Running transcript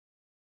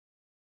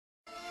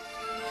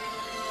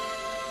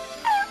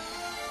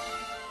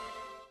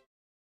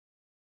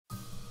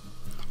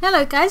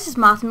Hello guys, it's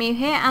MarthaMew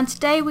here, and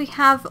today we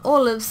have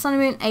all of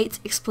SM8's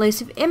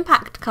Explosive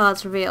Impact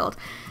cards revealed.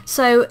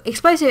 So,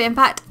 Explosive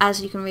Impact,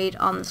 as you can read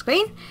on the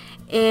screen,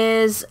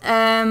 is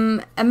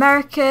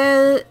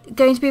America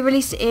going to be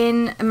released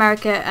in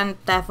America and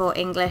therefore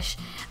English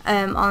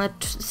on the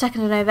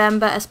 2nd of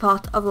November as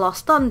part of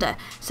Lost Thunder.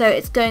 So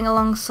it's going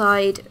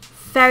alongside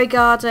Fairy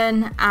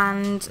Garden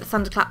and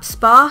Thunderclap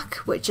Spark,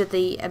 which are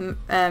the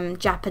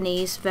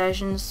Japanese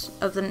versions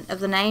of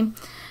the name.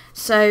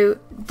 So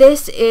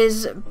this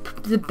is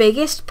the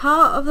biggest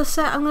part of the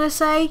set, I'm going to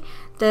say.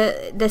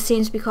 There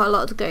seems to be quite a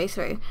lot to go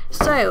through.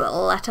 So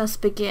let us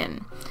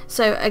begin.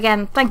 So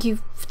again, thank you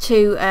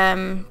to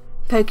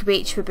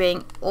Pokebeach for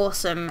being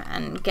awesome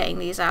and getting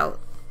these out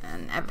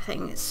and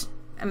everything. It's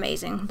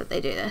amazing that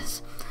they do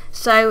this.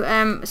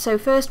 So so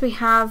first we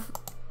have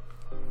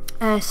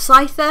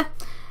Scyther.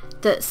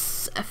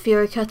 That's a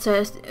Fury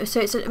Cutter, so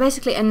it's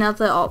basically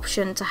another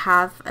option to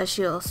have as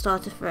your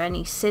starter for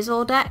any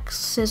Sizzle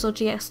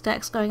GX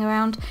decks going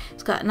around.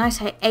 It's got a nice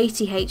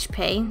 80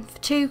 HP,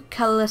 2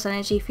 colourless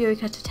energy, Fury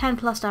Cutter, 10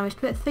 plus damage,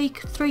 put 3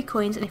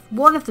 coins, and if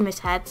one of them is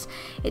heads,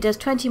 it does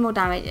 20 more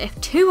damage. If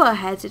 2 are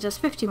heads, it does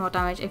 50 more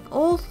damage. If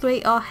all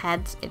 3 are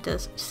heads, it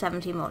does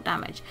 70 more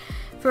damage.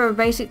 For a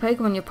basic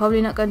Pokemon you're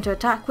probably not going to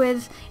attack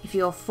with, if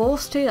you're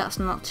forced to, that's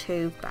not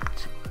too bad.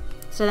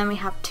 So then we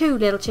have 2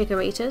 little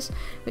Chikoritas,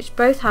 which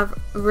both have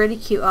really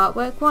cute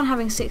artwork, one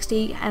having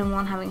 60 and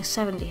one having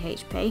 70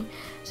 HP.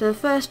 So the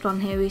first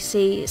one here we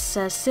see, it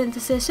says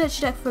Synthesis,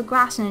 search your deck for a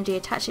grass energy,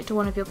 attach it to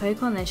one of your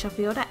Pokemon, then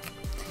shuffle your deck.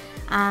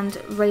 And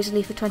Razor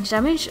Leaf for 20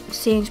 damage,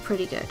 seems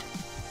pretty good.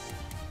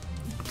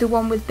 The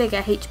one with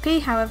bigger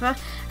HP, however,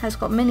 has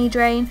got Mini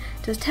Drain,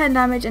 does 10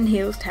 damage and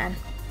heals 10.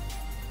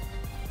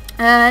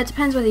 It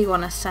depends whether you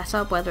want to set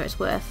up, whether it's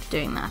worth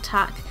doing that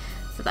attack.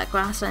 For that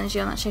grass energy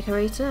on that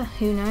Chikorita,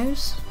 who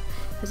knows?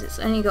 Because it's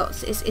only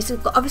got it's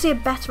got obviously a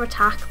better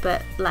attack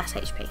but less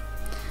HP.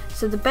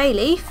 So the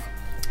Bayleaf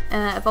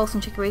evolves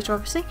from Chikorita,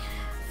 obviously.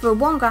 For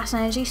 1 grass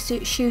energy,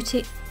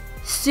 Soothing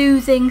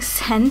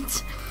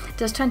Scent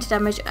does 20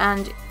 damage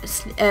and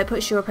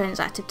puts your opponent's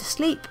active to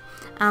sleep.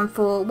 And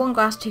for 1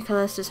 grass, 2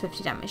 colours does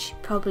 50 damage.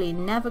 Probably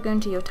never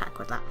going to attack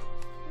with that.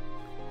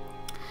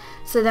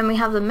 So then we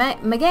have the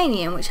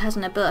Meganium, which has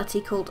an ability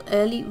called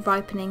Early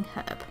Ripening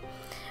Herb.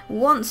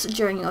 Once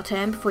during your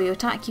turn before you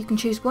attack, you can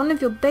choose one of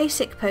your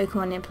basic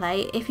Pokemon in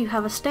play. If you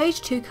have a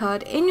stage 2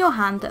 card in your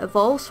hand that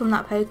evolves from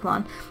that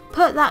Pokemon,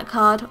 put that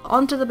card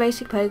onto the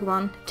basic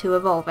Pokemon to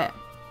evolve it.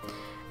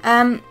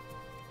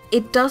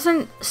 It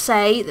doesn't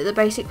say that the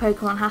basic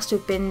Pokemon has to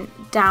have been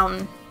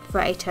down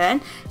for a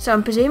turn, so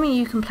I'm presuming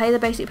you can play the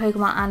basic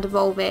Pokemon and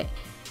evolve it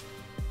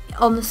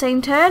on the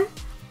same turn,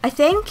 I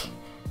think.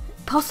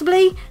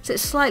 Possibly, so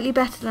it's slightly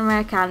better than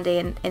Rare Candy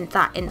in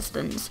that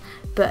instance,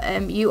 but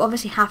you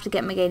obviously have to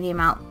get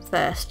Meganium out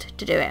first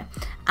to do it,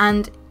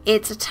 and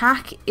its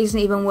attack isn't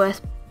even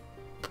worth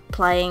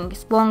playing.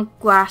 It's 1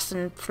 grass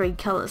and 3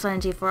 colours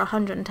energy for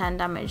 110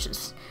 damage.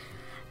 It's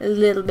a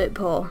little bit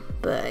poor,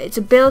 but its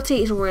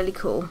ability is really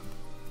cool.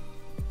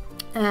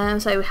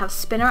 So we have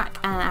Spinarak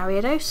and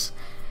Ariados.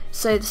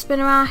 So the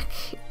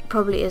Spinarak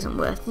probably isn't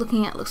worth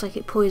looking at, looks like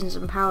it poisons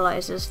and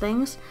paralyzes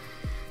things.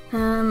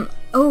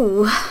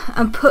 Oh,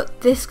 and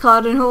put this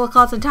card and all the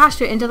cards attached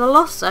to it into the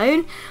Lost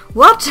Zone?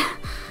 What?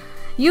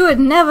 You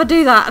would never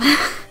do that.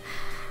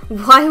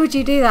 Why would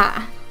you do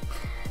that?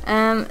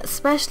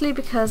 Especially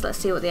because, let's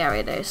see what the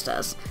Ariados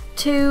does.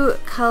 2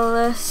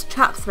 colourless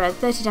Trap Thread,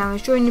 30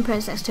 damage, during your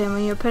opponent's next turn.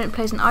 When your opponent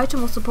plays an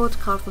item or support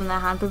card from their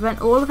hand, prevent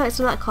all effects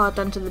of that card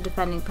done to the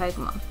defending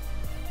Pokemon.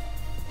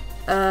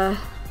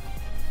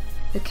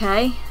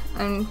 Okay.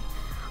 I'm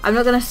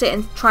not going to sit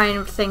and try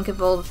and think of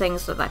all the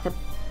things that could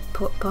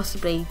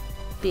possibly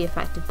be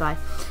affected by.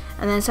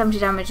 And then 70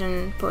 damage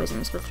and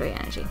poisons for 3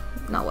 energy.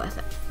 Not worth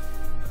it.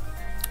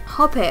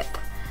 Hoppip.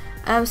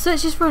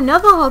 Searches for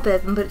another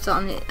Hoppip and puts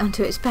it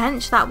onto its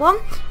bench, that one.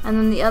 And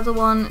then the other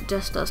one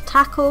just does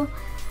Tackle.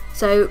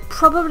 So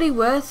probably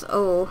worth,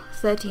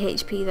 30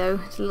 HP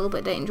though. It's a little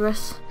bit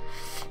dangerous.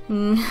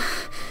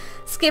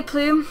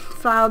 Skiploom,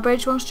 Flower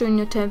Bridge. Once during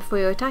your turn before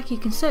you attack, you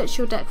can search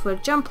your deck for a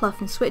Jumpluff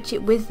and switch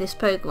it with this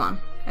Pokemon.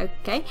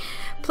 Okay,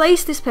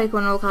 place this Pokemon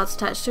and all cards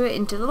attached to it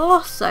into the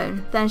Lost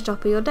Zone, then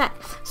shuffle your deck.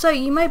 So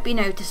you might be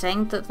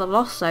noticing that the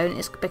Lost Zone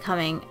is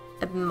becoming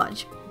a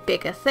much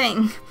bigger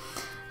thing.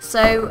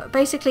 So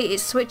basically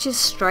it switches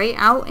straight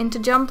out into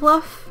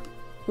Jumpluff,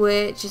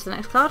 which is the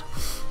next card,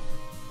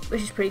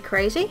 which is pretty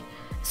crazy.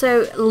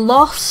 So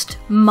Lost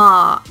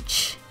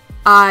March,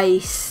 I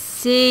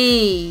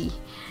see.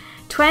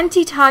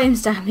 20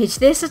 times damage.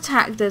 This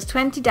attack does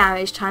 20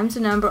 damage times the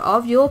number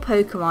of your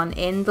Pokemon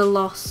in the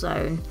Lost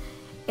Zone,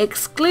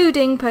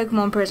 excluding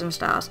Pokemon Prism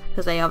Stars,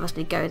 because they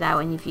obviously go there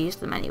when you've used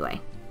them anyway.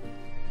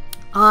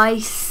 I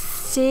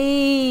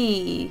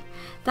see.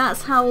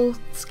 That's how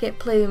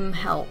Skiploom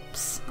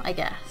helps, I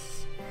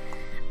guess.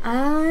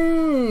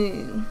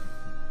 Oh.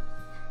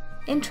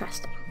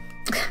 Interesting.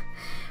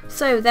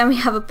 So then we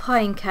have a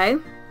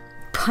Pineco.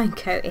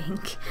 Pineco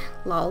Inc.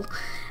 Lol.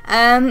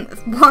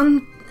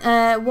 1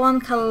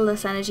 1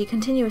 colourless energy,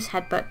 continuous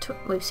headbutt,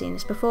 we've seen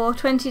this before,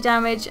 20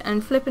 damage,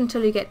 and flip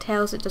until you get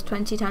tails, it does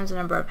 20 times the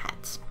number of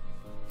heads.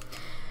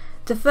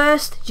 The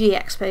first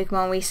GX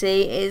Pokemon we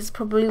see is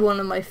probably one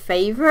of my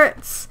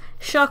favourites,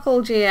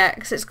 Shuckle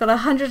GX. It's got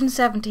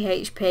 170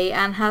 HP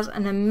and has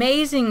an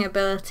amazing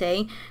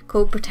ability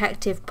called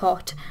Protective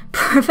Pot.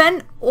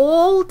 Prevent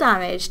all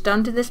damage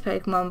done to this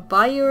Pokemon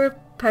by your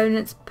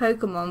opponent's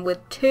Pokemon with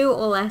 2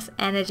 or less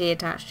energy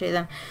attached to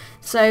them.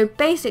 So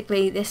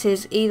basically this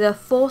is either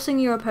forcing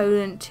your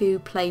opponent to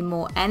play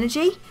more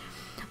energy,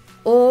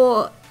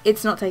 or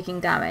it's not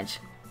taking damage.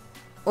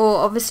 Or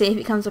obviously if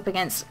it comes up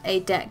against a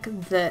deck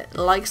that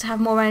likes to have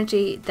more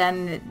energy,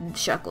 then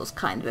Shuckle's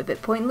kind of a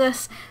bit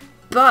pointless.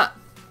 But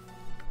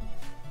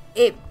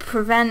it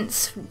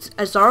prevents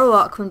a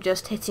Zoroark from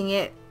just hitting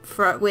it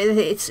with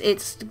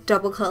its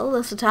double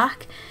colourless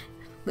attack,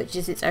 which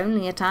is its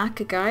only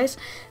attack, guys.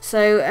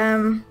 So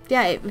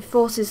yeah, it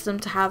forces them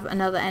to have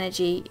another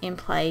energy in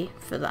play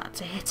for that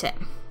to hit it.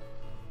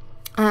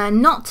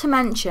 Not to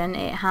mention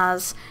it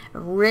has a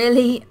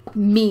really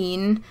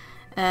mean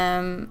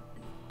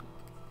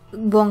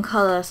 1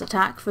 colourless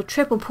attack for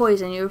triple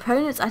poison. Your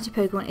opponent's active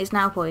Pokemon is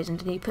now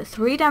poisoned, and you put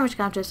 3 damage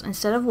counters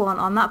instead of 1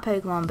 on that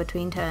Pokemon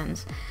between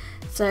turns.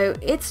 So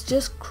it's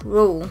just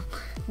cruel,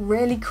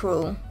 really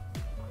cruel.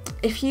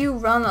 If you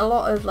run a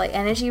lot of like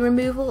energy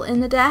removal in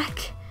the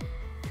deck,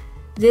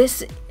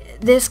 this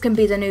can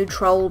be the new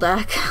troll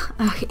deck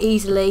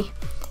easily.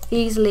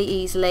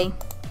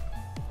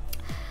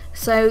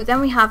 So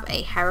then we have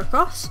a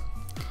Heracross,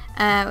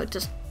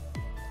 just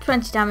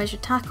 20 damage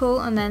with tackle,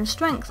 and then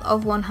strength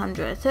of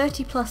 100,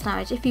 30 plus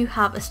damage. If you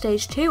have a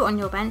stage 2 on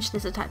your bench,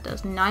 this attack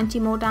does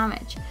 90 more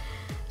damage.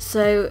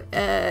 So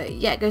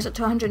yeah, it goes up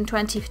to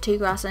 120 for 2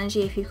 grass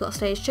energy if you've got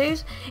stage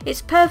 2s.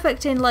 It's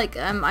perfect in like,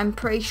 I'm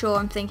pretty sure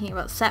I'm thinking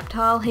about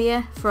Sceptile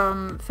here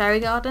from Fairy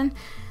Garden.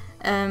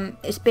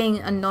 It's being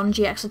a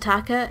non-GX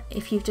attacker.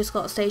 If you've just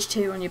got a stage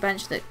 2 on your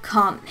bench that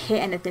can't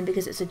hit anything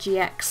because it's a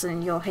GX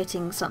and you're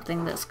hitting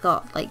something that's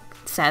got, like,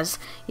 says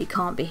you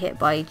can't be hit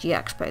by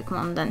GX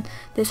Pokemon, then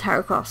this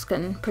Heracross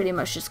can pretty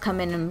much just come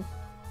in and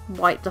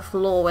wipe the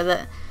floor with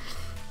it.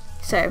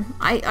 So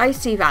I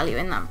see value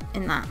in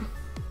that.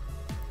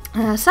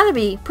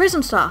 Celebi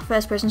Prism Star,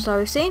 first Prism Star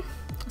we've seen.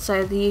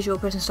 So the usual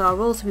Prism Star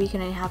rules, you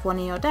can only have 1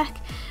 in your deck,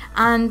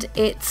 and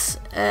its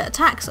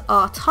attacks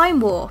are Time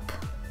Warp.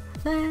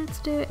 Let's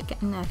do it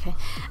again. Okay.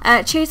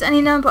 Choose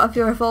any number of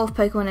your evolved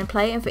Pokemon in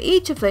play, and for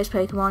each of those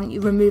Pokemon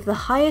you remove the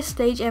highest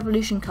stage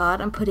evolution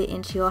card and put it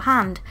into your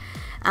hand.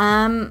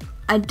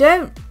 I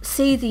don't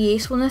see the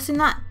usefulness in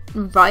that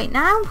right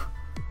now,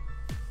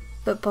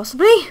 but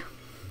possibly.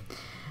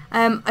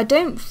 I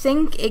don't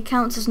think it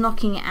counts as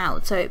knocking it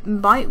out, so it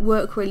might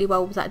work really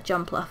well with that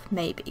Jumpluff,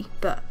 maybe.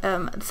 But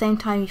at the same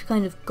time, you've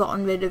kind of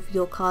gotten rid of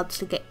your cards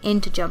to get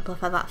into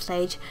Jumpluff at that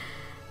stage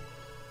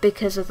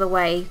because of the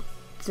way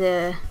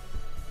the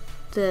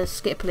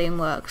Skiploom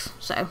works,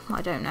 so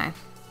I don't know.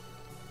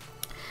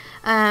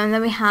 Then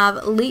we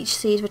have Leech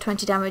Seed for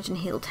 20 damage and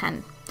heal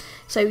 10.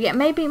 So yeah,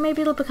 maybe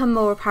it'll become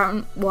more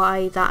apparent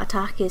why that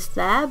attack is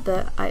there,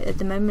 but I at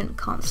the moment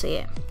can't see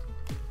it.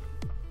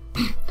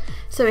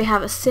 So we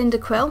have a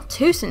Cyndaquil,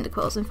 2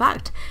 Cyndaquils in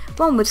fact.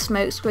 One with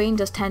Smoke Screen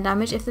does 10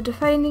 damage. If the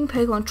defending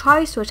Pokemon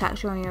tries to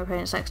attack you on your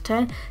opponent's next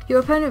turn, your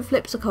opponent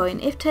flips a coin.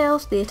 If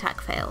tails, the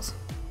attack fails.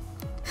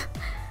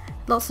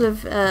 Lots of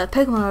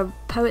Pokemon are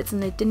poets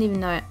and they didn't even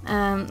know it.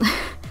 And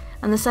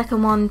the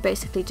second one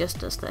basically just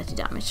does 30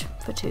 damage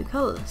for 2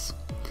 colours.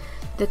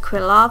 The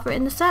Quilava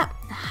in the set,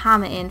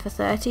 Hammer in for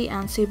 30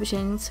 and Super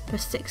Chings for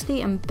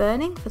 60 and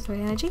Burning for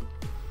 3 energy.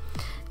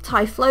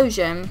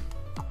 Typhlosion.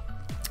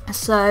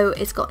 So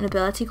it's got an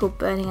ability called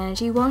Burning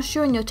Energy. Once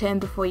during your turn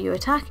before you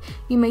attack,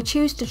 you may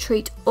choose to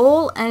treat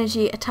all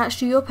energy attached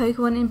to your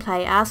Pokemon in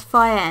play as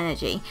fire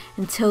energy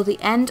until the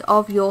end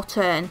of your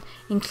turn,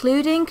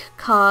 including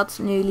cards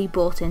newly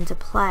brought into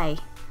play.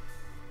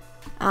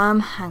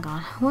 Hang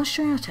on. Once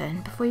during your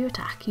turn before you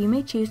attack, you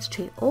may choose to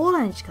treat all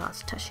energy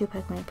cards attached to your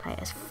Pokemon in play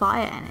as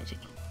fire energy.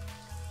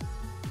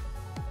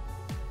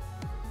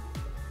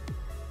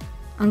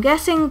 I'm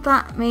guessing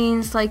that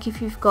means like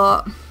if you've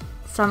got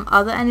some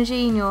other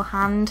energy in your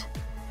hand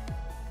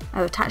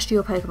attached to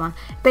your Pokemon.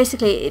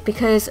 Basically,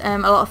 because a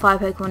lot of fire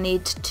Pokemon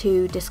need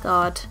to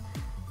discard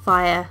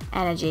fire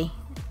energy,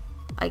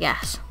 I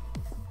guess.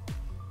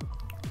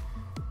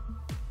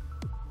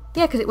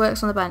 Yeah, because it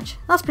works on the bench.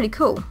 That's pretty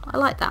cool. I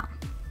like that.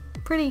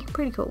 Pretty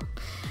cool.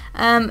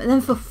 Then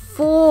for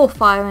 4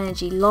 fire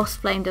energy, Lost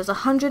Flame does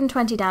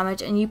 120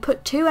 damage, and you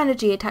put 2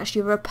 energy attached to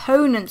your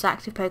opponent's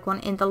active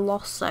Pokemon in the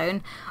Lost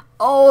Zone.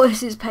 Oh,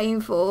 this is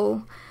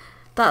painful.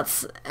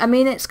 I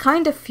mean, it's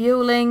kind of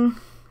fueling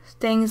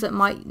things that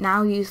might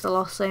now use the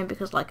Lost Zone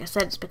because, like I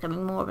said, it's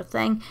becoming more of a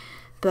thing.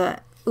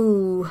 But,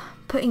 ooh,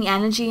 putting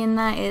energy in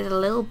there is a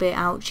little bit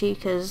ouchy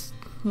because,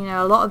 you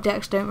know, a lot of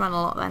decks don't run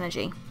a lot of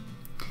energy.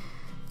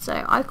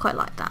 So, I quite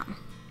like that.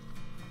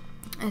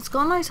 It's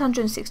got a nice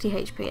 160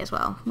 HP as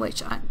well,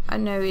 which I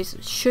know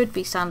should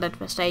be standard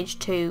for Stage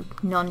 2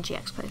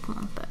 non-GX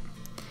Pokemon, but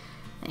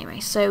anyway,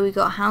 so we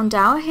got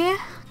Houndour here,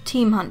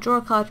 Team Hunt, draw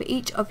a card for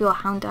each of your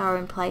Houndour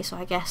in play, so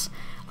I guess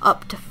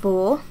up to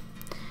 4.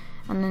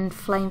 And then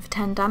Flame for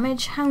 10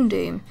 damage.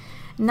 Houndoom.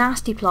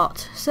 Nasty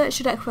Plot, search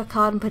your deck for a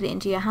card and put it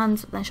into your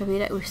hands, then shuffle your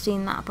deck. We've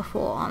seen that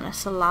before on a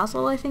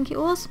Salazzle, I think it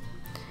was.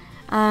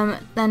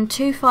 Then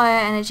 2 Fire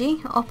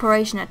Energy,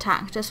 Operation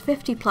Attack, does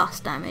 50 plus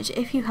damage.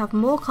 If you have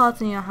more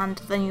cards in your hand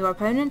than your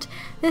opponent,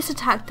 this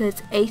attack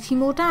does 80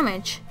 more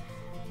damage.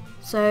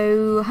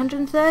 So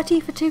 130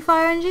 for 2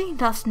 Fire Energy,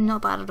 that's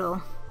not bad at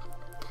all.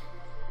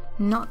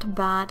 Not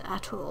bad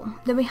at all.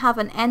 Then we have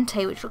an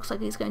Entei, which looks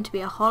like it's going to be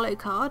a holo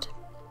card.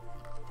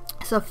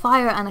 It's a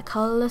fire and a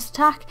colourless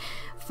attack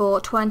for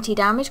 20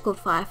 damage called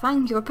Fire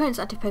Fang. Your opponent's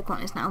active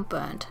Pokemon is now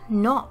burned.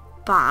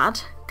 Not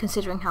bad,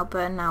 considering how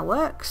burn now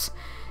works.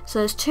 So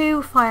there's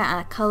 2 fire and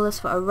a colourless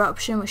for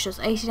Eruption, which does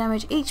 80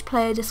 damage. Each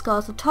player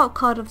discards the top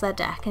card of their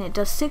deck, and it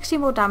does 60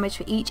 more damage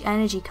for each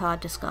energy card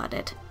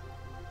discarded.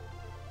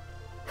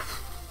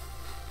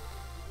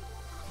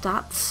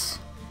 That's...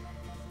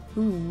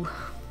 Ooh.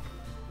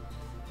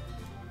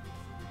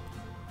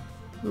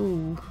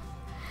 Ooh.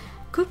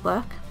 Could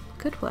work.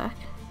 Could work.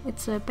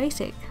 It's a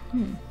basic.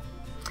 It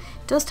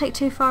does take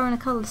 2 fire and a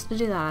colourless to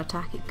do that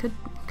attack. It could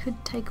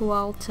take a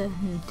while to...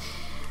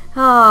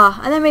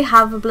 and then we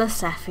have a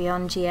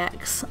Blacephion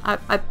GX.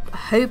 I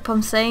hope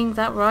I'm saying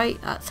that right.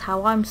 That's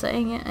how I'm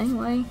saying it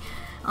anyway.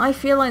 I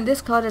feel like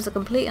this card is a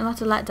complete and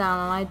utter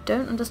letdown, and I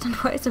don't understand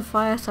why it's a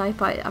fire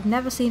type. I've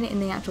never seen it in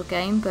the actual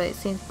game, but it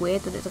seems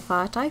weird that it's a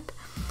fire type.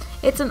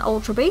 It's an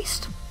Ultra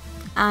Beast,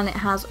 and it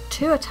has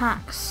 2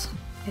 attacks,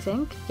 I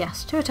think.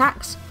 Yes, 2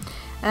 attacks.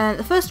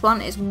 The first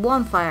one is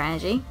 1 Fire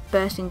Energy,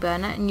 Bursting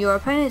Burner, and your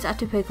opponent's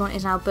active Pokemon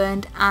is now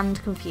burned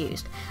and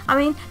confused. I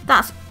mean,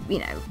 that's, you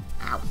know,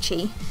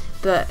 ouchy,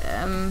 but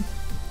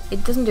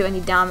it doesn't do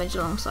any damage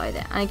alongside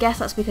it, and I guess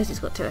that's because it's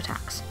got 2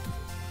 attacks.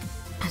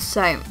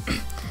 So,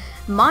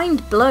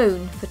 Mind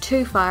Blown for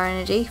 2 Fire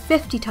Energy,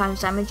 50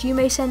 times damage. You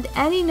may send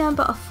any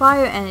number of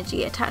Fire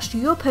Energy attached to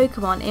your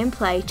Pokemon in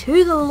play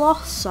to the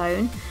Lost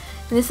Zone,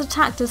 and this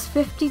attack does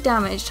 50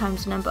 damage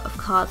times the number of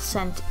cards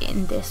sent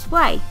in this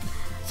way.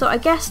 So I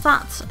guess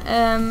that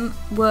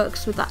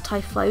works with that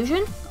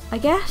Typhlosion, I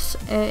guess,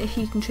 if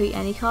you can treat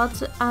any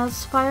cards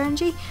as Fire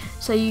Energy.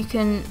 So you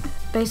can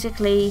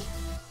basically...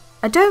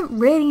 I don't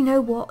really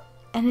know what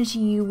energy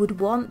you would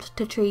want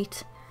to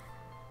treat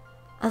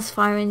as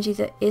Fire Energy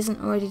that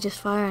isn't already just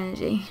Fire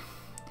Energy.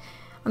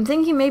 I'm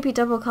thinking maybe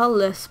double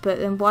colourless, but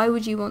then why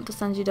would you want to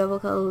send your double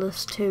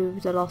colourless to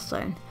the Lost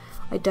Zone?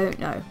 I don't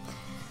know.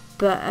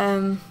 But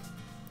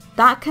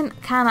that can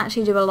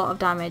actually do a lot of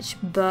damage,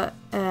 but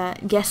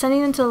yeah,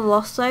 sending them to the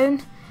Lost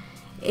Zone,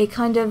 it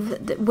kind of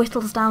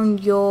whittles down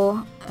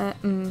your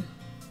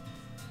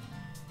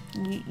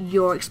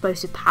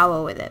explosive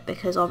power with it,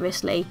 because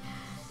obviously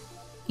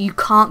you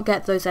can't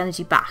get those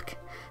energy back.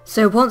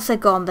 So once they're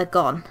gone, they're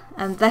gone,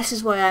 and this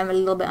is why I'm a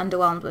little bit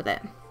underwhelmed with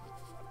it.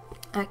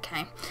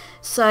 Okay,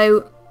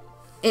 so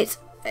its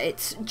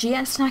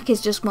GX snack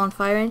is just 1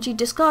 Fire Energy.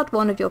 Discard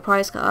 1 of your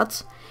prize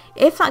cards.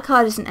 If that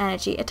card is an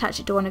energy, attach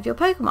it to one of your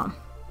Pokemon.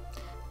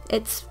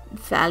 It's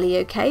fairly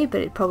okay,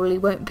 but it probably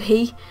won't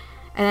be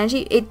an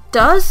energy. It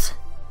does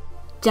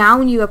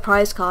down you a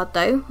prize card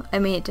though. I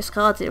mean, it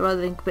discards it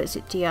rather than puts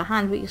it to your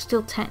hand, but you're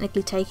still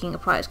technically taking a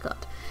prize card.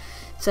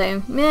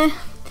 So, meh,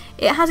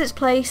 it has its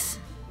place,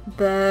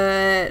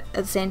 but at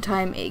the same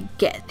time,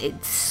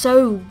 it's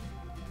so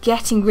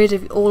getting rid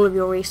of all of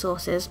your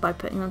resources by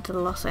putting them to the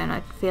Lost Zone.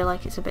 I feel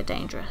like it's a bit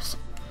dangerous.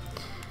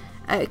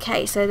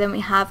 Okay, so then we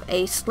have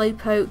a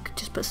Slowpoke,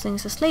 just puts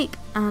things to sleep,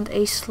 and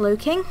a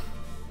Slowking.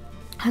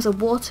 Has a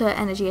water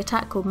energy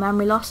attack called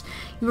Memory Loss.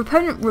 Your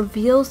opponent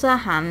reveals their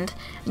hand,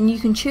 and you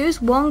can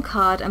choose 1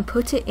 card and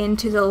put it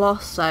into the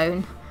Lost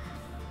Zone.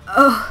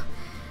 Oh,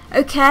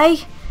 okay.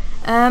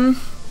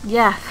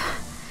 Yeah.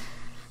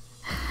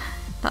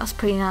 That's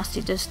pretty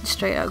nasty, just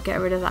straight up get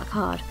rid of that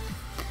card.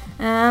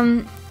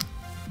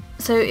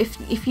 So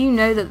if you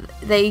know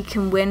that they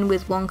can win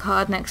with 1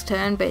 card next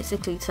turn,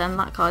 basically send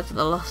that card to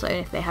the Lost Zone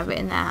if they have it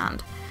in their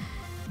hand.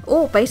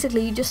 Or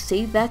basically you just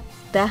see their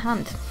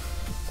hand.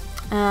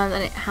 And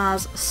then it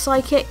has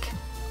Psychic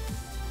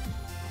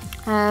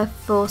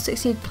for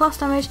 60 plus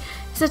damage.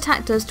 This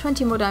attack does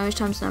 20 more damage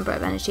times the number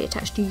of energy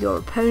attached to your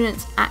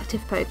opponent's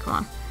active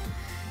Pokemon.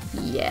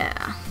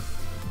 Yeah,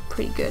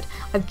 pretty good.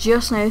 I've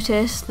just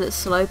noticed that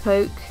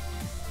Slowpoke,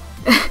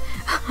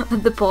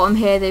 at the bottom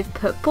here they've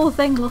put poor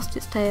thing lost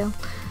its tail.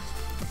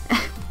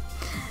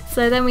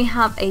 So then we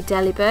have a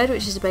Delibird,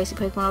 which is a basic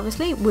Pokemon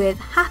obviously, with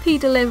Happy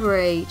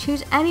Delivery.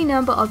 Choose any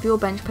number of your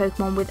bench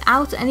Pokemon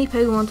without any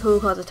Pokemon tool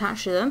cards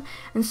attached to them,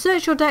 and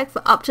search your deck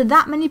for up to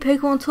that many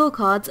Pokemon tool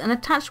cards and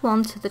attach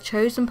one to the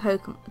chosen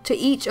Pokemon, to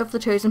each of the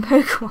chosen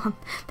Pokemon.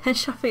 Then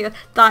shuffle your...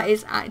 That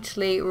is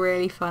actually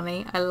really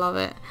funny. I love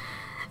it.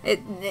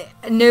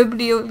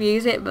 Nobody will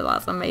use it, but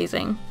that's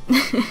amazing.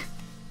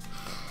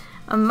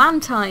 A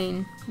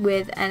Mantine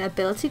with an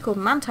ability called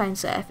Mantine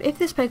Surf. If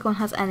this Pokemon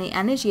has any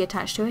energy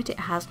attached to it,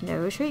 it has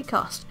no retreat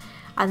cost.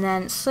 And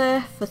then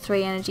Surf for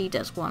 3 energy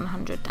does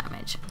 100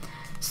 damage.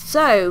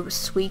 So,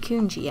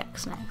 Suicune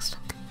GX next.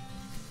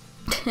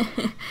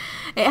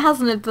 It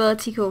has an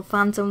ability called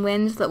Phantom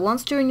Wind that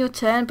once during your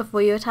turn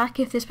before you attack,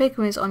 if this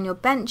Pokemon is on your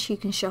bench, you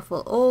can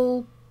shuffle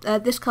all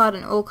this card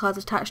and all cards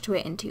attached to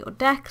it into your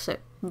deck, so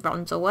it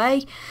runs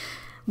away.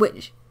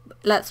 Which,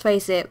 let's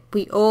face it,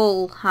 we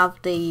all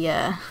have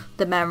the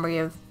memory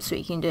of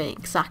Suicune doing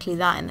exactly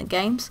that in the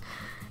games.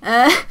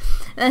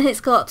 And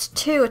it's got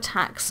 2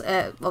 attacks,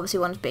 obviously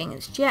one being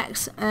its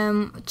GX,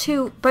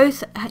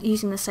 both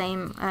using the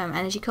same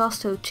energy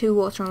cost, so 2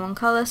 water and 1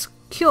 colour.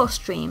 Cure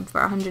Stream for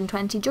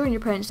 120. During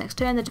your opponent's next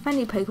turn, the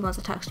defending Pokemon's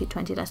attacks do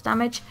 20 less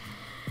damage.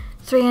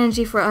 3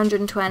 energy for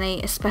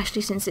 120,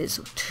 especially since it's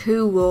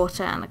 2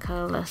 water and a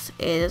colourless,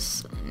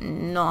 is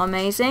not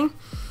amazing.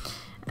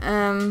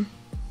 And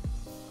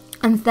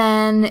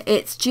then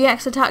its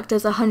GX attack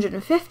does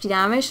 150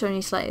 damage, so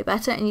only slightly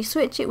better, and you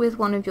switch it with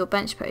one of your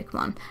bench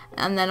Pokemon.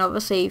 And then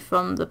obviously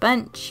from the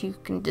bench you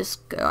can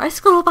just go, I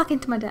scroll back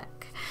into my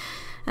deck.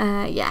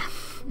 Yeah,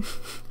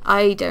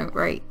 I don't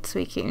rate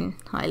Suicune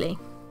highly.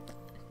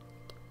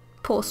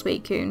 Poor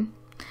Suicune.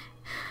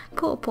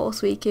 Poor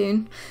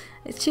Suicune.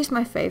 She's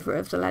my favourite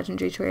of the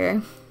legendary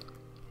trio.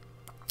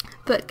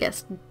 But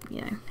gets,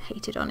 you know,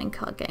 hated on in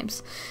card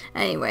games.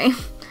 Anyway,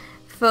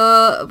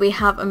 we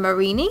have a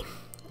Marini.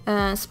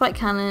 Spike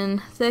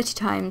Cannon, 30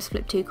 times,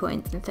 flip 2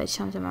 coins, and 30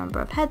 times the number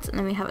of heads. And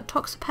then we have a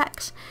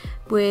Toxapex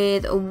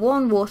with a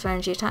 1 water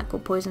energy attack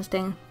called Poison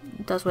Sting.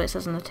 Does what it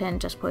says on the tin,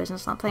 just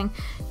poisons something.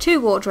 2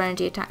 water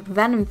energy attack,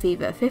 Venom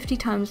Fever, 50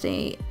 times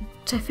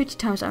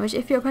damage.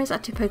 If your opponent's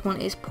active Pokemon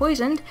is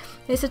poisoned,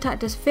 this attack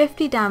does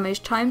 50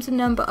 damage times the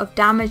number of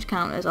damage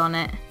counters on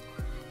it.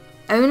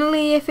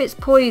 Only if it's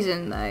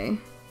poisoned though.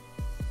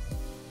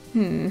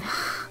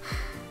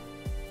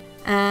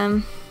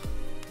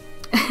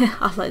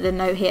 I like the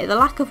note here. The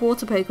lack of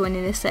water Pokemon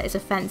in this set is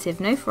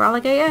offensive. No for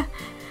alligator.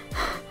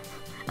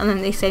 And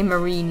then they say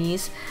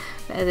Marinis,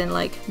 better than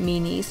like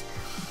meanies.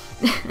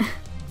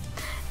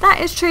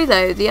 That is true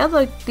though. The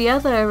other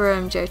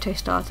Johto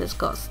starters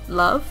got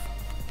love,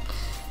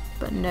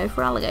 but no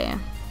for alligator.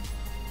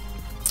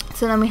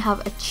 So then we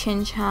have a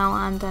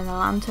Chinchou and then a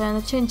Lantern.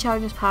 The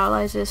Chinchou just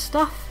paralyzes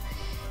stuff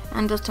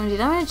and does 20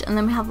 damage, and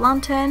then we have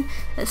Lantern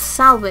that's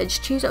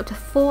salvage. Choose up to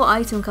 4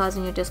 item cards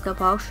in your discard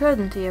pile, show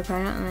them to your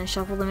opponent, and then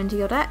shuffle them into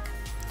your deck.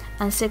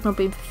 And Signal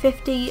Beam for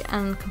 50,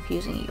 and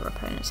confusing your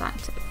opponent's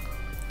active.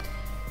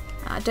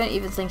 I don't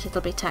even think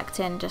it'll be tacked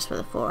in just for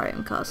the 4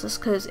 item cards, just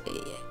because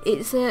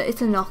it's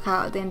a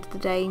knockout at the end of the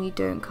day, and you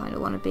don't kind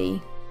of want to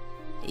be.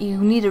 You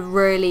need a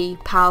really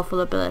powerful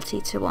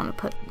ability to want to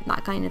put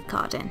that kind of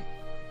card in,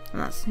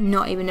 and that's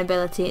not even an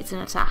ability; it's an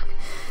attack.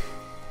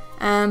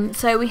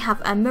 So we have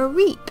a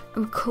Mareep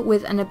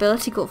with an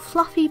ability called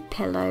Fluffy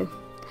Pillow.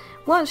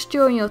 Once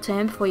during your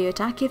turn before you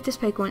attack, if this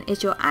Pokemon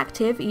is your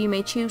active, you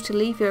may choose to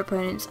leave your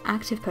opponent's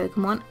active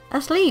Pokemon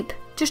asleep.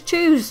 Just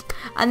choose,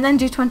 and then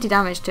do 20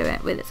 damage to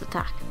it with its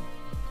attack.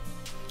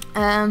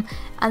 And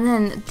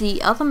then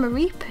the other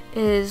Mareep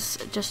is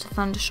just a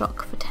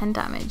Thundershock for 10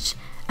 damage.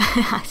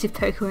 Active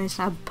Pokemon is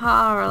now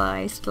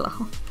paralyzed.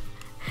 Lol.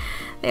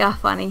 They are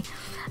funny.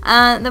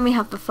 Then we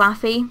have the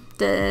Flaffy.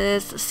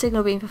 There's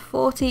Signal Beam for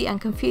 40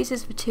 and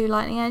Confuses for 2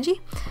 lightning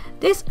energy.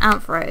 This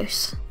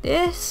Ampharos.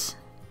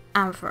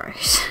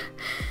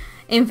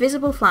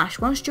 Invisible Flash.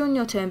 Once during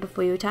your turn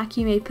before you attack,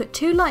 you may put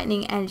 2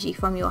 lightning energy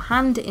from your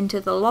hand into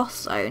the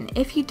lost zone.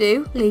 If you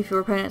do, leave your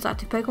opponent's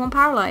active Pokemon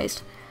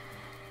paralyzed.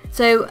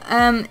 So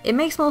it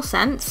makes more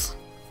sense,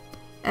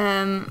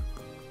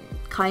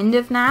 kind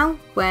of now,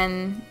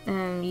 when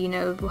you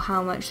know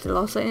how much the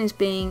lost zone is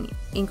being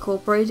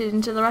incorporated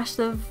into the rest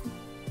of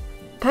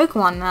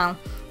Pokemon now.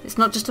 It's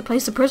not just a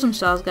place the Prism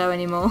Stars go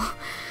anymore.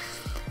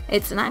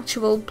 It's an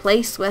actual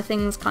place where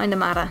things kind of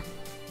matter.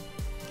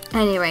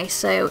 Anyway,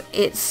 so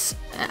its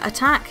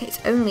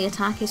only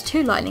attack is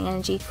 2 lightning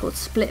energy called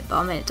Split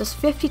Bomb, and it does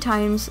 50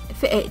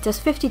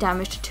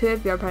 damage to 2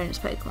 of your opponent's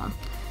Pokemon.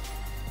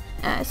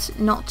 It's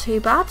not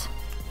too bad.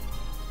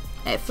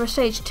 For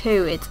stage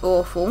 2 it's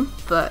awful,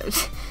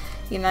 but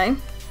you know.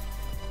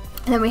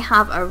 And then we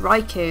have a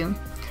Raikou.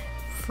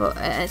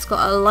 It's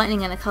got a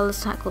lightning and a colours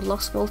attack called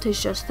Lost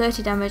Voltage, just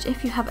 30 damage.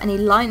 If you have any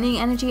lightning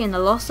energy in the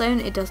lost zone,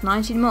 it does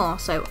 90 more,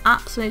 so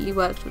absolutely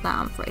works with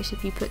that Ampharos.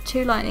 If you put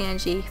 2 lightning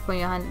energy from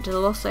your hand into the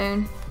lost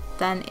zone,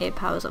 then it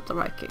powers up the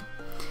Raikou.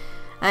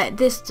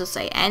 This does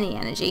say any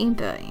energy,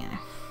 but you know,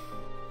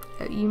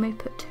 you may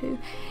put 2.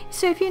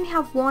 So if you only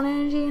have 1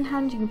 energy in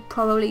hand, you can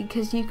probably,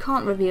 because you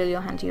can't reveal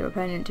your hand to your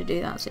opponent to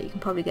do that, so you can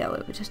probably get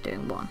away with just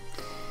doing 1.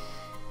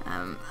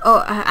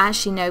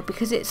 Actually no,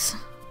 because it's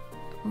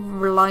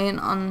reliant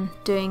on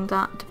doing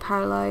that to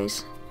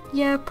paralyze.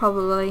 Yeah,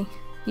 probably.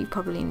 You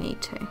probably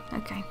need to.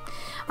 Okay,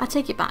 I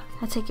take it back.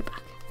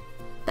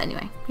 But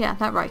anyway, yeah,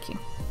 that Raikou.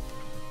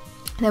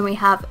 Then we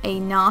have a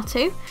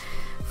Natu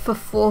for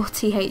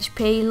 40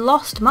 HP.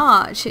 Lost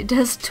March. It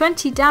does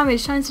 20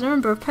 damage times the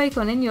number of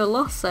Pokemon in your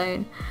lost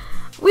zone.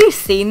 We've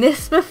seen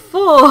this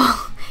before.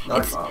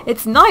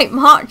 It's Night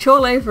March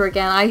all over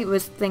again. I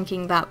was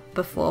thinking that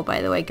before, by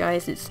the way,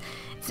 guys. It's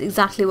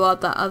exactly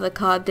what that other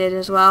card did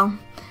as well.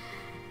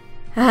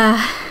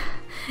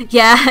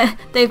 Yeah,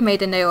 they've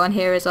made a note on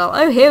here as well.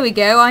 Oh, here we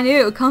go. I knew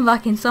it would come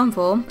back in some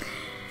form.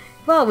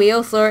 Well, we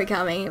all saw it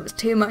coming. It was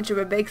too much of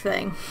a big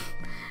thing.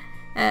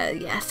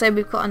 Yeah, so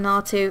we've got a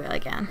Naruto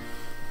again.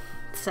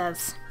 It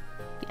says,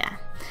 yeah.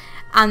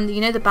 And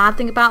you know the bad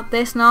thing about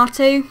this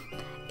Naruto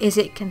is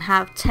it can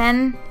have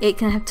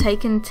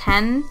taken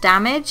 10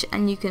 damage,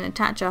 and you can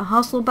attach a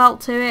hustle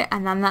belt to it,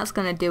 and then that's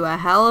going to do a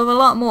hell of a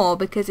lot more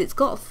because it's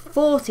got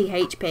 40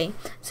 HP,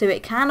 so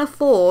it can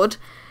afford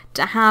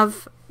to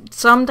have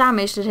some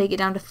damage to take it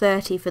down to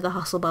 30 for the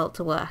hustle belt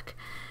to work.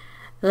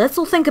 Let's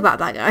all think about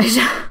that, guys.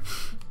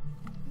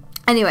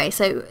 Anyway,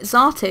 so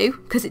Xatu,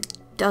 because it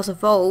does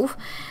evolve,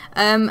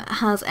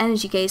 has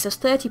energy gauge, does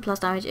 30 plus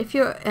damage. If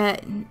you're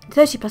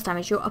 30 plus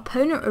damage, your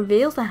opponent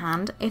reveals their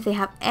hand. If they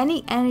have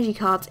any energy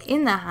cards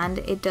in their hand,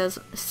 it does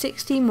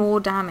 60 more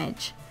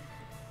damage.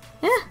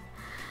 Yeah.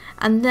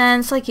 And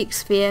then Psychic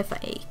Sphere for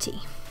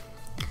 80.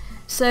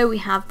 So we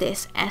have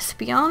this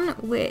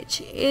Espeon,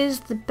 which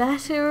is the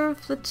better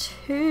of the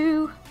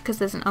two, because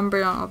there's an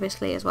Umbreon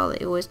obviously as well,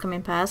 they always come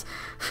in pairs.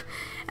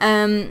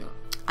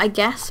 I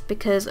guess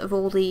because of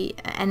all the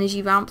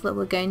energy ramp that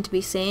we're going to be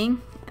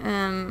seeing.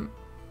 Hint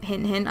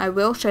hint, I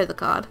will show the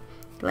card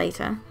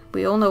later.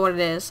 We all know what it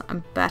is,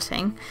 I'm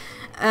betting.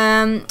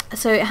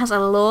 So it has a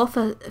lure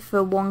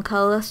for one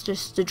colour,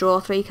 just to draw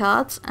 3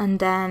 cards, and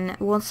then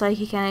 1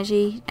 psychic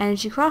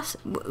energy cross.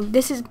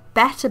 This is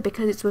better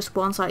because it's just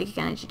 1 psychic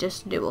energy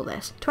just to do all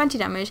this. 20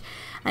 damage,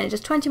 and it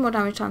does 20 more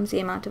damage times the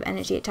amount of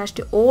energy attached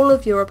to all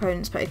of your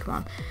opponent's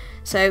Pokemon.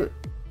 So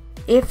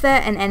if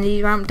they're an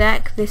energy ramp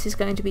deck, this is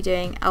going to be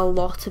doing a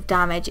lot of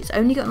damage. It's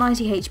only got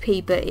 90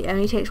 HP, but it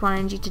only takes 1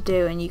 energy to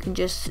do, and you can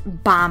just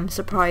bam,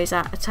 surprise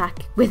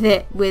attack with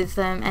it with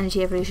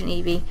Energy Evolution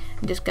Eevee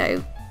and just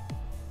go.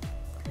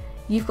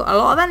 You've got a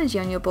lot of energy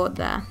on your board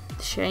there.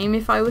 Shame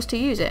if I was to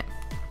use it.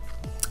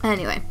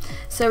 Anyway,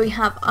 so we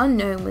have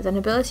Unknown with an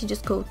ability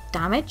just called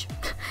Damage.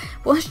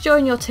 Once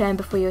during your turn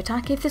before you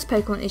attack, if this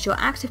Pokemon is your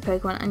active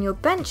Pokemon and your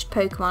benched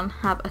Pokemon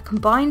have a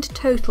combined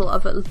total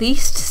of at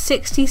least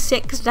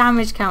 66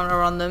 damage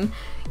counter on them,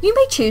 you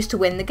may choose to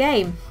win the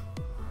game.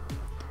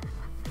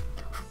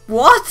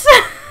 What?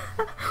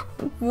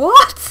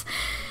 What?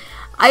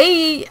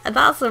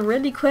 That's a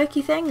really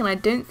quirky thing, and I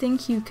don't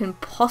think you can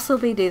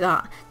possibly do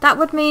that. That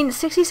would mean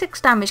 66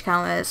 damage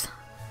counters.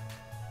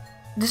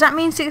 Does that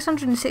mean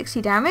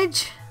 660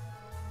 damage?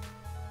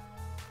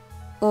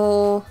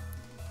 Or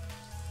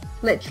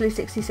literally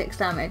 66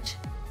 damage?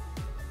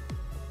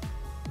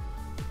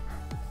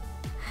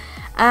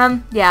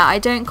 Yeah, I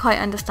don't quite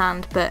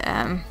understand, but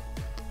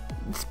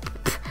it's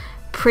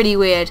pretty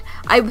weird.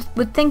 I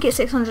would think it's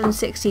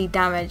 660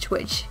 damage,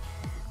 which,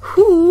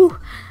 whoo,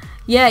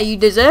 yeah, you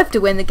deserve to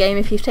win the game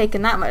if you've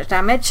taken that much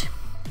damage.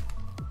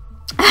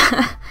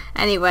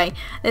 Anyway,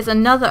 there's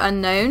another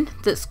Unknown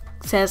that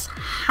says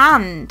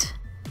Hand.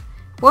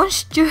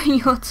 Once during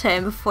your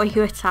turn before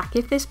you attack,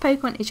 if this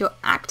Pokemon is your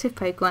active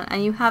Pokemon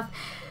and you have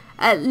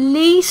at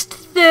least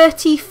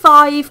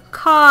 35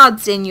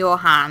 cards in your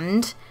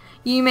hand,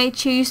 you may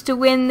choose to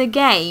win the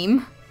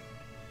game.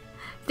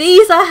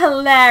 These are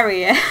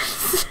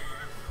hilarious.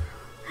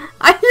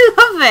 I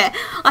love it.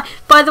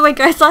 By the way,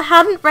 guys, I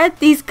hadn't read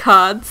these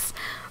cards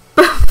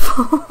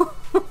before.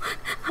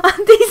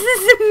 This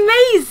is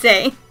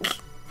amazing.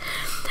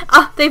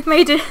 They've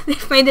made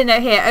a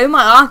note here. Oh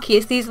my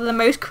Arceus, these are the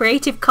most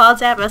creative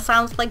cards ever.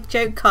 Sounds like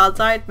joke cards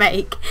I'd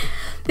make.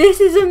 This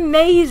is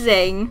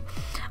amazing.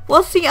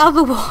 What's the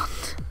other one?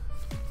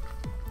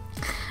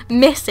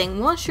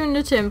 Missing. Once you're in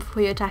the turn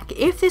before you attack,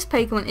 if this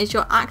Pokemon is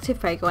your active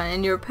Pokemon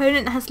and your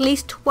opponent has at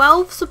least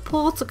 12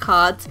 supporter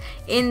cards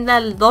in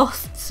their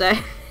lost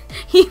zone,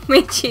 you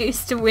may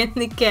choose to win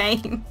the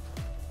game.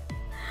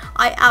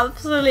 I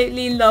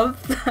absolutely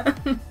love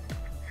them.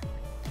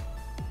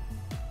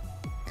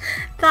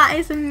 That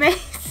is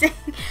amazing.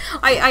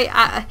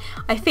 I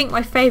think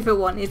my favourite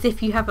one is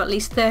if you have at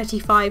least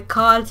 35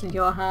 cards in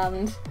your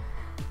hand.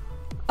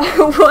 At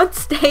what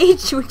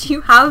stage would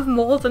you have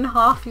more than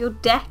half your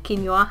deck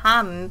in your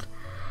hand?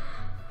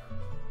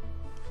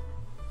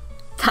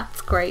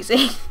 That's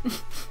crazy.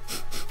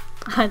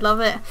 I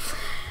love it.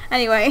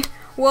 Anyway,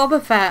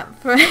 Wobbuffet,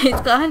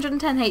 it's got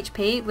 110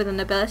 HP with an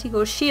ability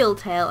called Shield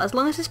Tail. As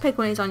long as this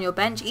Pokemon is on your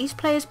bench, each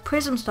player's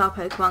Prism Star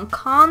Pokemon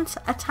can't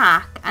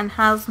attack and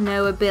has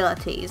no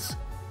abilities.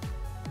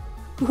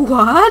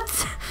 What?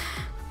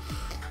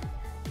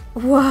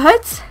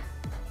 What?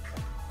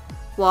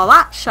 Well,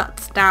 that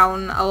shuts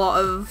down a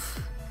lot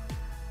of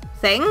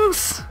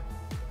things.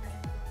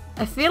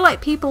 I feel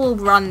like people will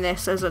run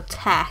this as a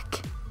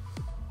tech.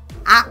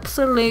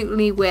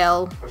 Absolutely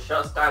will. It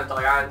shuts down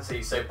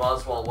Diancie so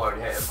Buzzwole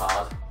won't hit him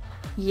hard.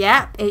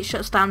 Yep, it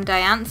shuts down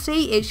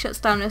Diancie, it shuts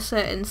down a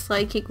certain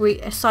psychic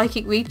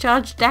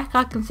recharge deck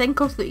I can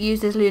think of that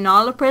uses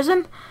Lunala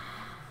Prism.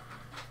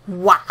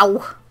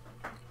 Wow.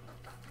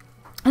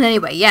 And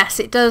anyway, yes,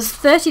 it does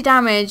 30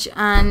 damage,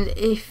 and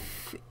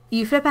if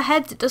you flip a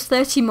head, it does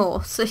 30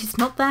 more, so it's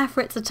not there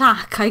for its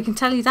attack, I can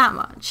tell you that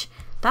much.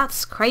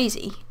 That's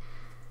crazy.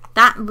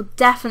 That would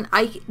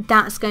definitely,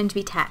 that's going to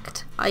be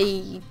teched.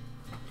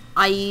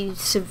 I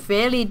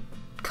severely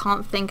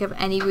can't think of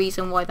any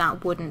reason why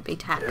that wouldn't be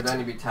tagged. It would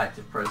only be tagged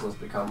if prisoners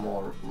become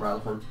more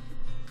relevant.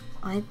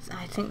 I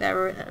think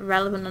they're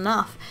relevant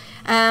enough.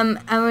 And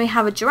we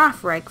have a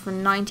giraffe rig for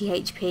 90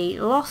 HP,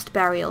 lost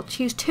burial.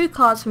 Choose 2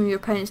 cards from your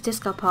opponent's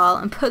discard pile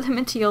and put them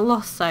into your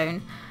lost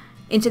zone.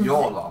 Into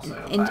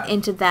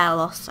their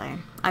lost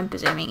zone. I'm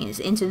presuming it's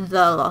into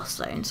the lost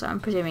zone, so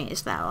I'm presuming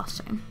it's their lost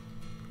zone.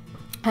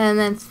 And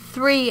then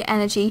 3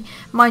 energy,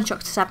 mind shock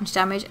to 70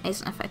 damage,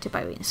 isn't affected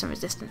by weakness and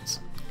resistance.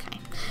 Okay.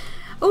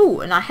 Oh,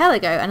 and here we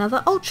go,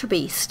 another Ultra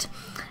Beast.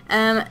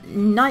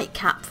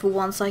 Nightcap for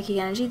 1 psychic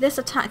energy. This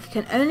attack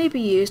can only be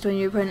used when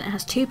your opponent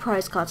has 2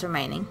 prize cards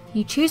remaining.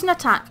 You choose an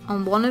attack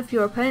on one of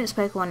your opponent's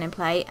Pokemon in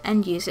play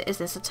and use it as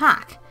this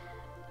attack.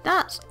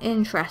 That's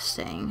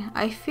interesting.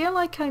 I feel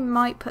like I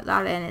might put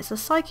that in. It's a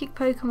psychic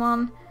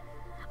Pokemon.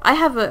 I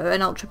have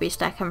an Ultra Beast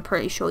deck. I'm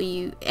pretty sure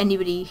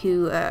anybody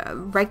who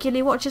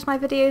regularly watches my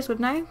videos would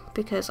know,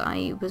 because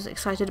I was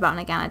excited about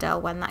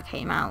Naganadel when that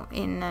came out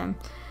in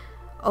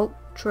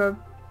Ultra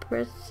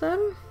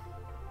Prism.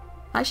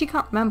 I actually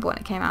can't remember when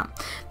it came out,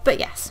 but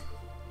yes.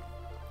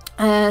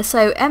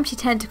 So empty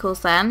tentacles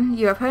then.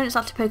 Your opponent's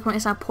active Pokemon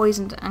is now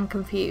poisoned and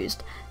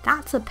confused.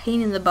 That's a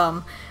pain in the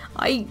bum.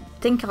 I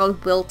think I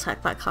will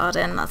tag that card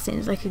in. That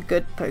seems like a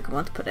good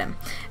Pokemon to put in.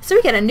 So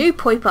we get a new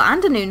Poiple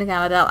and a new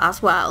Naganadel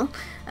as well.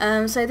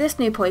 So this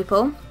new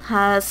Poiple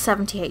has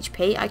 70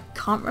 HP. I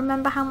can't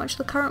remember how much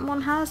the current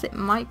one has. It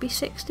might be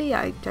 60.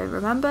 I don't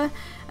remember.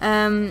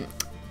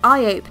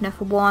 Eye opener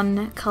for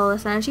 1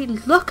 colourless energy.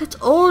 Look at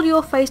all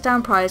your face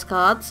down prize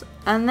cards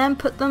and then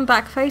put them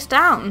back face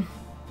down.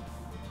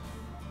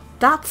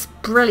 That's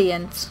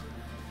brilliant,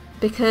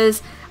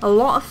 because a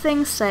lot of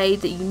things say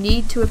that you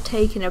need to have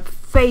taken a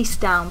face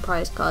down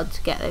prize card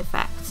to get the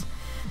effects.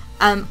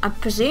 I'm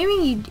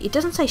presuming it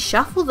doesn't say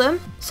shuffle them,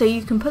 so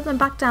you can put them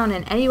back down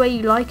in any way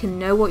you like and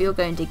know what you're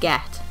going to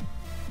get.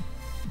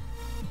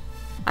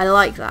 I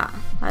like that.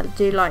 I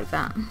do like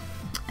that.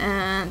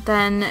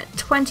 Then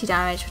 20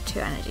 damage for 2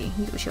 energy,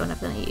 which you're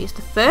never going to use.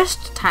 The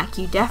first attack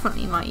you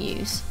definitely might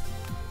use.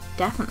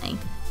 Definitely.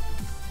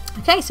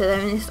 Okay, so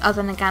then this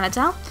other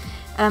Naganadel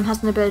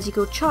has an ability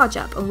called Charge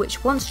Up, on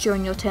which once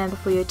during your turn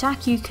before you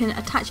attack, you can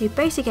attach a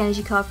basic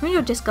energy card from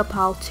your discard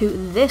pile to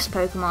this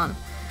Pokemon.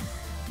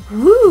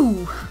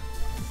 Woo!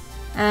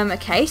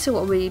 Okay, so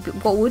what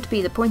would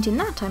be the point in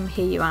that, I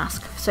hear you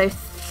ask? So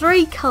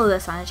 3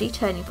 colourless energy,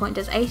 Turning Point,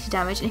 does 80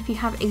 damage, and if you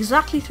have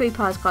exactly 3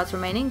 prize cards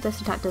remaining,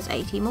 this attack does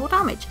 80 more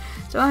damage.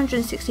 So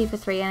 160 for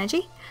 3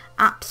 energy.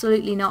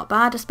 Absolutely not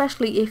bad,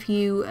 especially if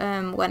you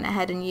went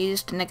ahead and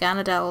used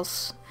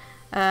Naganadel's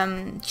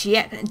Naganadel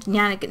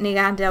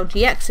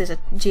GX's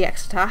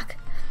GX attack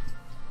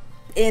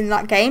in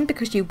that game,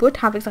 because you would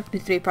have exactly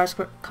 3 prize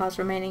cards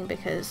remaining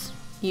because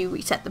you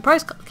reset the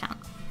prize card count.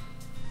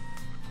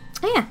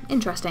 Yeah,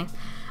 interesting.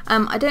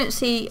 I don't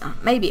see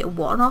maybe a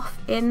one-off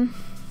in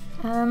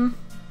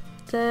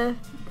the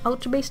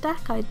Ultra Beast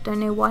deck. I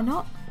don't know why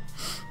not.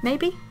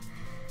 Maybe.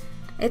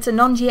 It's a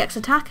non-GX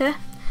attacker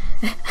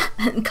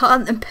and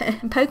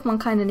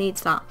Pokemon kind of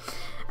needs that.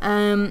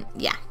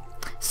 Yeah.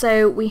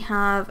 So we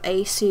have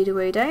a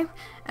Sudowoodo.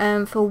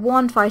 For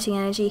 1 fighting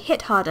energy,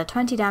 hit harder,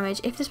 20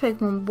 damage. If this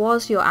Pokemon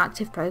was your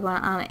active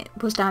Pokemon and it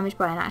was damaged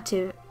by an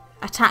active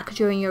attack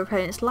during your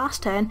opponent's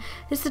last turn,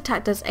 this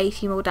attack does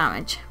 80 more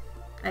damage.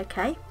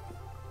 Okay.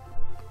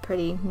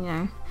 Pretty, you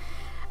know.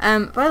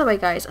 By the way,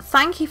 guys,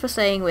 thank you for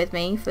staying with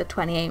me for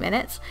 28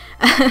 minutes.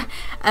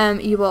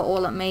 You are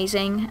all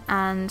amazing,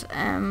 and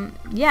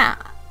yeah,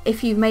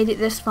 if you've made it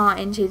this far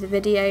into the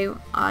video,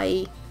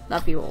 I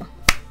love you all.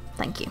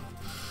 Thank you.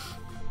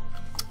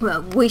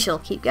 Well, we shall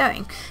keep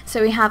going.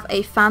 So we have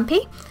a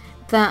Phanpy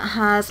that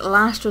has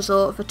Last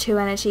Resort for 2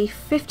 energy,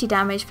 50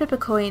 damage, flip a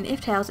coin,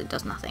 if tails it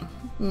does nothing.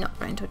 Not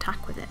going to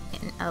attack with it,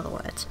 in other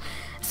words.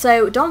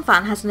 So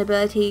Donphan has an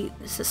ability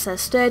that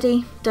says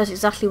Sturdy, does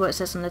exactly what it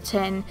says on the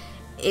tin.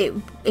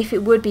 If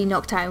it would be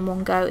knocked out in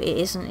one go, it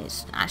isn't.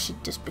 It actually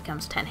just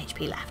becomes 10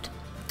 HP left.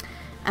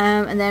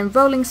 And then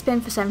Rolling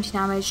Spin for 70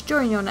 damage.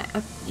 During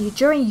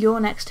your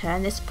next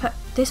turn, this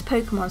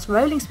Pokemon's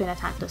Rolling Spin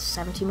attack does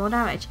 70 more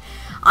damage.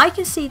 I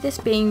can see this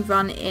being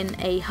run in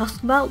a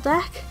Hustle Belt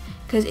deck,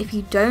 because if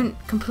you don't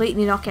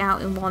completely knock it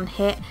out in one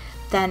hit,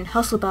 then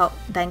Hustle Belt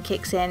then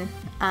kicks in,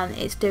 and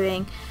it's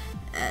doing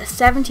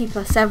 70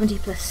 plus 70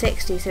 plus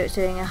 60, so it's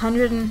doing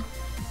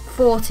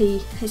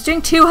 140. It's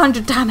doing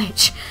 200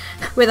 damage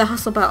with a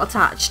Hustle Belt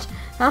attached.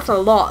 That's a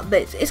lot,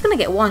 but it's going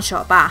to get one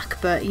shot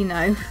back, but you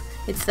know,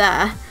 it's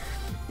there.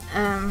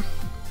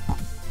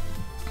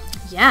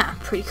 Yeah,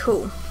 pretty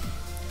cool.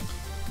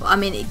 Well, I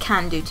mean, it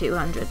can do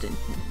 200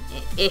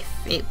 if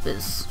it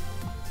was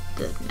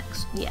the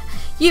next. Yeah,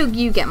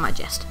 you get my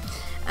gist.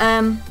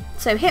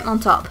 So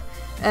Hitmontop,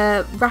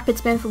 Rapid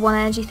Spin for 1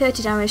 energy,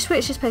 30 damage.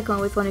 Switch this Pokemon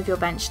with one of your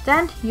bench.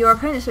 Then your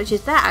opponent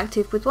switches their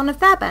active with one of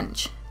their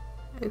bench.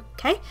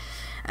 Okay.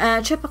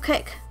 Triple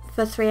Kick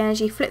for 3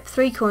 energy, flip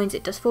 3 coins.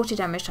 It does 40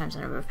 damage times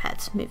the number of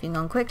heads. Moving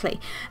on quickly.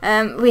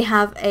 We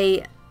have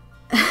a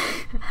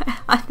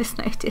I just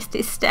noticed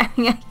it's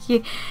staring at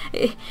you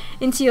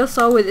into your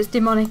soul with its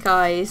demonic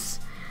eyes.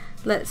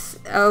 Let's.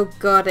 Oh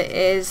god, it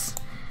is.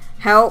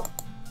 Help!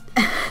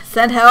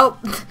 Send help!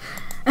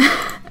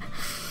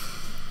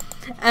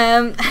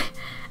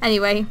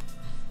 Anyway,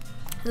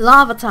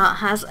 Larvitar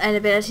has an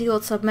ability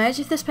called Submerge.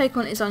 If this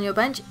Pokemon is on your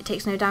bench, it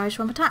takes no damage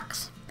from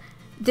attacks.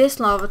 This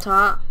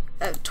Larvitar,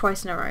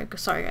 twice in a row,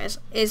 sorry guys,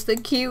 is the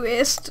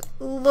cutest.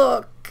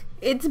 Look,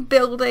 it's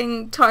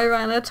building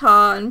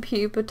Tyranitar and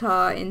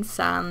Pupitar in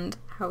sand.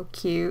 How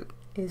cute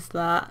is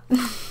that?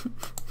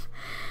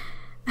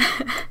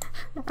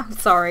 I'm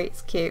sorry,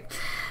 it's cute.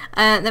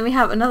 Then we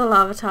have another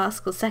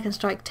Larvitar called Second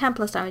Strike, 10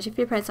 plus damage. If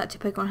your opponent's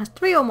active Pokemon has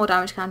 3 or more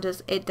damage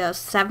counters, it does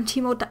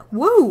 70 more damage.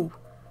 Woo!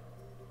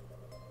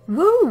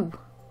 Woo!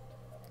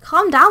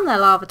 Calm down there,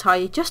 Larvitar,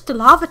 you're just a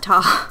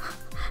Larvitar.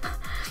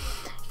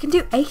 You can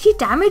do 80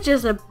 damage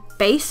as a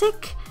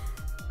basic?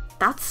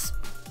 That's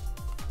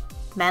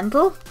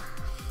mental.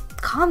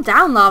 Calm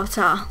down,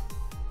 Larvitar.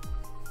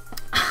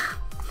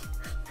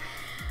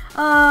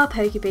 Ah,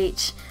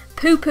 Pokebeach.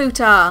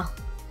 Pupitar.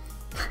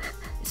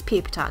 It's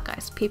Pupitar,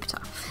 guys.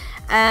 Pupitar.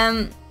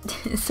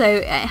 So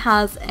it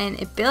has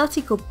an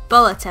ability called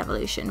Bullet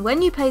Evolution.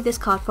 When you play this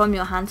card from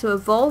your hand to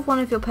evolve one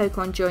of your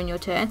Pokemon during your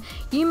turn,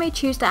 you may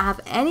choose to have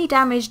any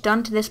damage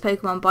done to this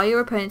Pokemon by your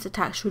opponent's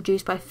attacks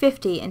reduced by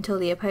 50 until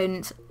the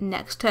opponent's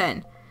next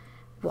turn.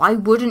 Why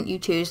wouldn't you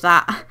choose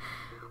that?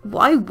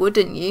 Why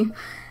wouldn't you?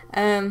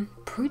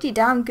 Pretty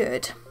damn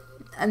good.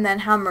 And then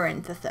hammer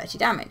in for 30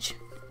 damage.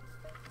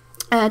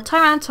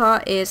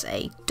 Tyranitar is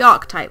a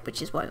dark type,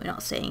 which is why we're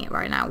not seeing it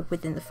right now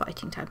within the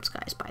fighting types,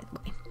 guys, by the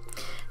way.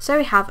 So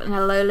we have an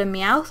Alola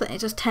Meowth, and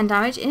it does 10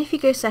 damage, and if you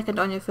go second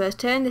on your first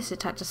turn, this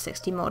attack does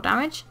 60 more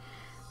damage.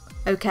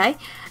 Okay,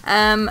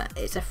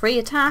 it's a free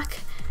attack,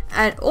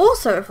 and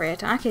also a free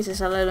attack is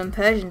this Alolan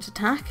Persian's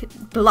attack,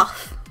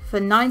 Bluff, for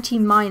 90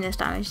 minus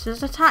damage.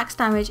 This attack's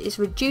damage is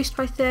reduced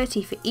by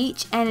 30 for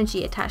each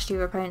energy attached to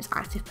your opponent's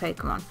active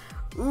Pokemon.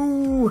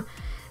 Ooh,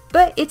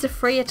 but it's a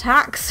free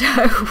attack, so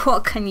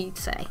what can you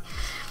say?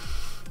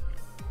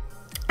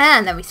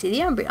 And then we see the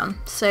Umbreon.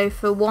 So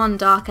for 1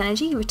 Dark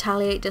Energy,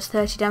 Retaliate does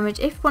 30 damage.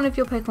 If one of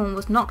your Pokemon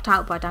was knocked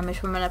out by damage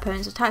from an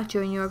opponent's attack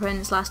during your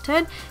opponent's last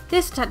turn,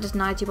 this attack does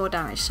 90 more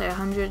damage, so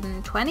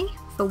 120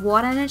 for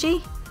 1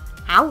 energy.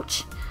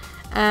 Ouch.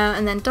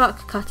 And then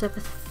Dark Cutter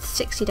for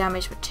 60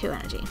 damage for 2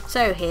 energy.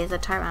 So here's a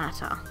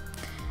Tyranitar.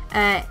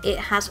 It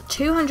has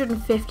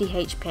 250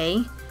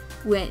 HP,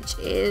 which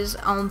is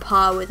on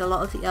par with a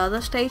lot of the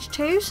other stage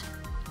 2s.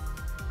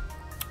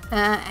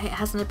 It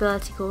has an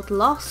ability called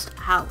Lost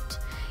Out.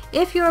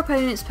 If your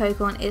opponent's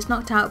Pokemon is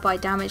knocked out by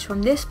damage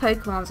from this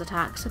Pokemon's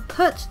attacks,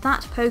 put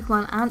that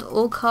Pokemon and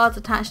all cards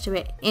attached to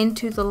it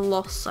into the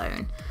Lost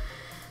Zone.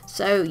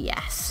 So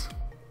yes,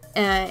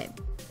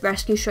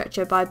 Rescue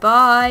Stretcher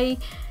bye-bye,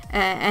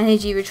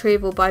 Energy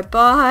Retrieval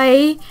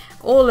bye-bye,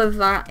 all of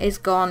that is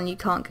gone, you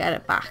can't get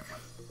it back.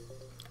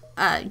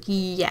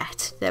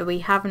 Yet, though we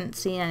haven't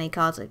seen any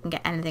cards that can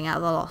get anything out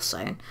of the Lost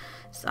Zone,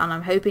 and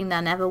I'm hoping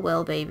there never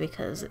will be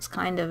because it's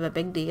kind of a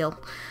big deal.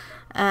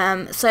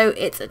 So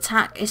its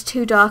attack is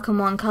 2 dark and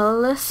 1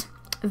 colourless.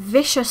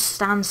 Vicious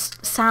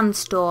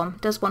Sandstorm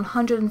does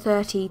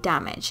 130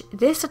 damage.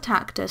 This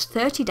attack does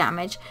 30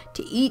 damage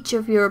to each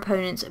of your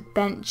opponent's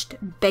benched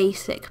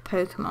basic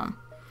Pokemon.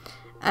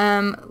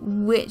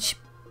 Which,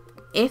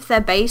 if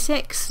they're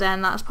basics,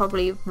 then that's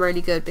probably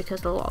really good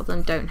because a lot of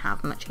them don't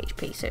have much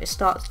HP. So it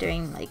starts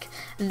doing like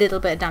a little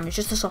bit of damage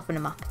just to soften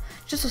them up.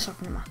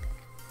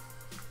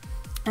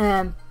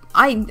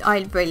 I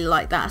really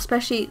like that,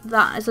 especially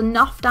that is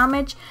enough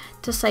damage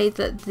to say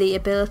that the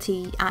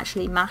ability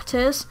actually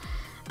matters.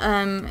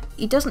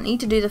 He doesn't need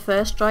to do the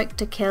first strike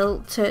to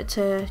kill,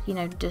 to you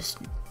know, just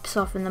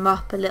soften them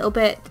up a little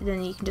bit.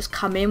 Then you can just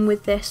come in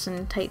with this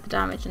and take the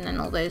damage, and then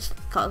all those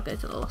cards go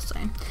to the Lost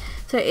Zone.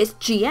 So its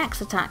GX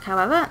attack,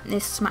 however,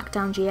 this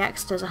Smackdown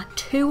GX does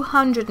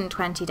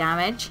 220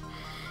 damage,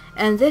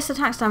 and this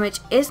attack's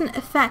damage isn't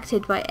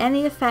affected by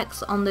any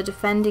effects on the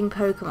defending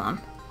Pokemon.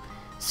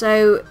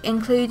 So,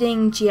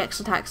 including GX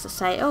attacks that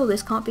say, oh,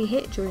 this can't be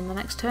hit during the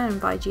next turn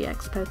by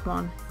GX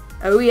Pokemon.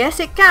 Oh yes,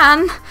 it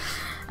can!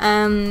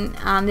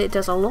 And it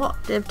does a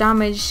lot of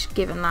damage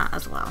given that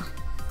as well.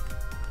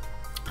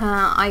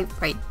 I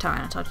rate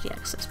Tyranitar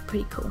GX, it's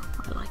pretty cool,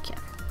 I like it.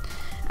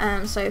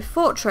 So,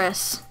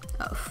 Fortress,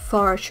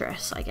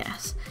 I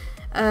guess.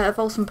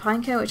 Evolves from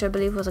Pineco, which I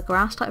believe was a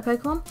grass type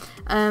Pokemon.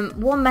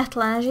 1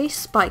 Metal Energy,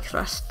 Spike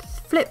Thrust,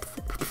 Flip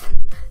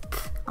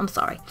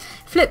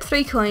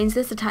 3 coins.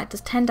 This attack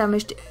does 10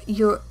 damage to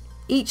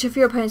each of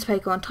your opponent's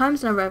Pokemon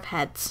times the number of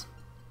heads.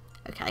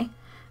 Okay.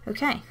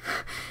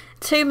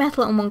 2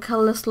 metal and 1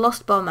 colourless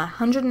Lost Bomber,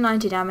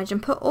 190 damage,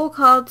 and put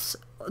this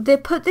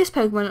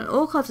Pokemon and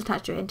all cards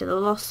attached to it into the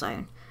Lost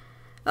Zone.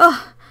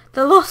 Oh,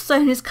 the Lost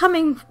Zone is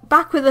coming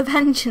back with a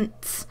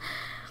vengeance.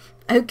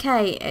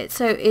 Okay,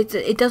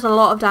 it does a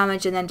lot of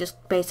damage and then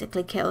just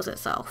basically kills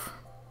itself.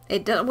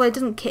 It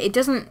doesn't KO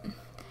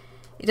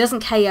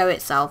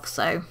itself,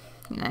 so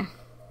you know.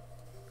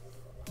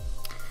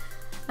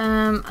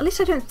 At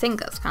least I don't think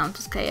that's counted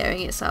as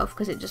KOing itself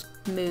because it just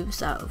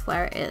moves out of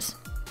where it is.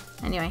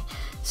 Anyway,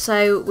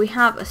 so we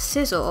have a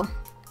Scizor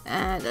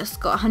that's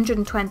got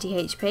 120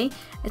 HP.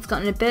 It's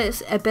got an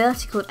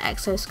ability called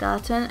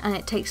Exoskeleton, and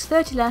it takes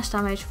 30 less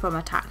damage from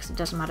attacks. It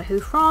doesn't matter who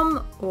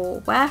from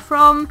or where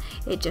from,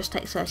 it just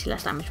takes 30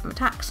 less damage from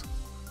attacks.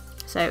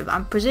 So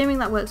I'm presuming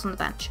that works on the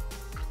bench.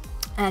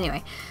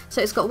 Anyway, so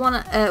it's got one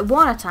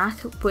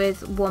attack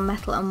with 1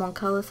 metal and 1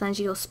 colourless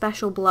energy, or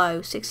Special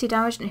Blow, 60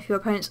 damage, and if your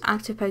opponent's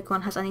active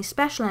Pokemon has any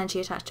special energy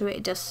attached to it,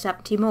 it does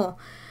 70 more.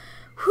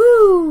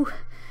 Whoo!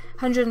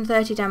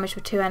 130 damage for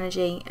 2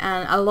 energy,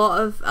 and a lot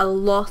of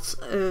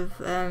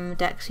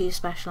decks use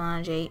special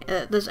energy.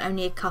 There's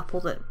only a couple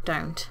that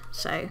don't,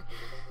 so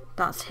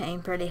that's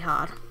hitting pretty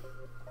hard.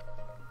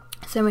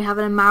 So we have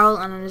an Amaril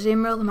and an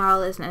Azumarill. The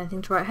Amaril isn't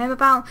anything to write home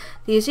about.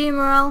 The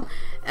Azumarill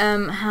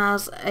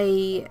has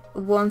a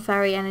 1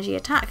 fairy energy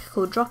attack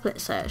called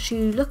Droplet Search.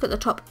 You look at the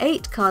top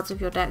 8 cards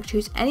of your deck,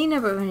 choose any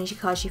number of energy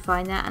cards you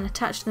find there, and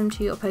attach them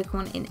to your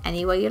Pokemon in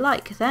any way you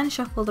like. Then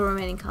shuffle the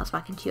remaining cards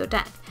back into your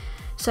deck.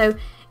 So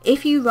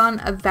if you run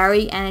a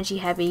very energy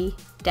heavy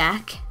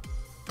deck,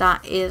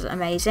 that is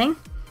amazing.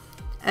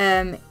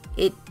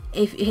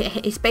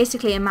 It's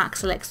basically a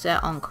Max Elixir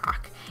on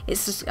crack.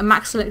 It's just a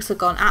Max Elixir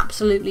gone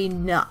absolutely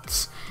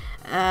nuts.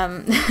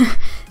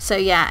 So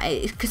yeah,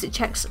 because it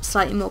checks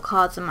slightly more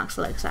cards than Max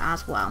Elixir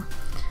as well.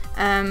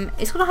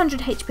 It's got 100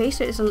 HP,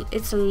 so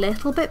it's a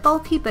little bit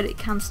bulky, but it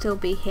can still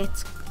be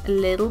hit a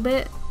little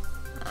bit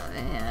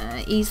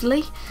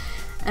easily.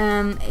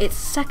 Its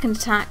second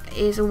attack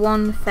is a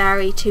 1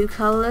 fairy 2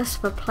 colourless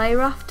for Play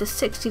Rough, does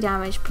 60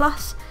 damage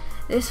plus.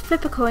 This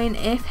flip a coin,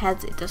 if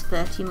heads it does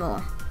 30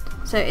 more.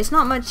 So it's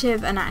not much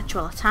of an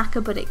actual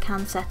attacker, but it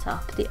can set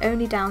up. The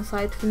only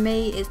downside for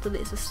me is that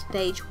it's a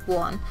stage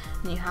 1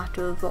 and you have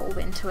to evolve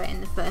into it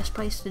in the first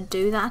place to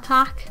do that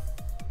attack.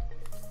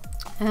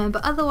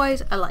 But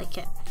otherwise I like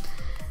it.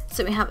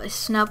 So we have a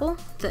Snubble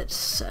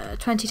that's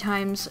 20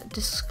 times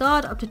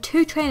discard up to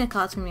 2 trainer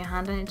cards from your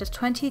hand, and it does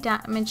 20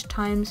 damage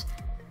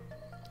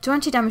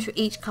for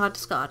each card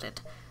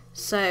discarded.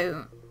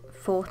 So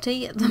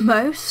 40 at the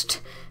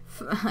most,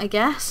 I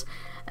guess.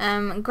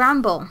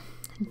 Gramble,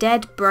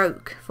 Dead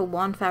Broke for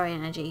 1 fairy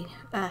energy,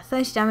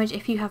 30 damage.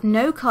 If you have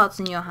no cards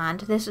in your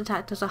hand, this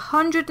attack does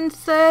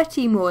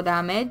 130 more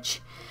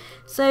damage.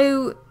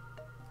 So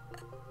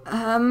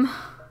I'm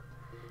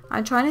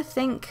trying to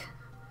think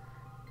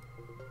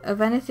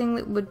of anything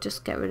that would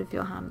just get rid of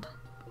your hand.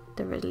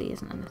 There really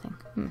isn't anything.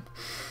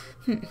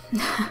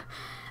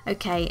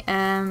 Okay,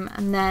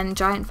 and then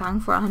Giant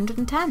Fang for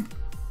 110.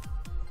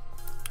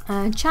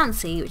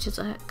 Chansey, which is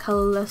a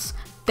colourless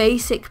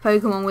basic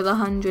Pokemon with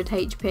 100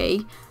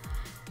 HP.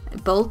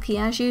 Bulky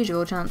as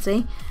usual,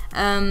 Chansey.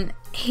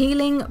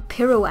 Healing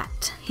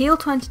Pirouette. Heal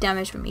 20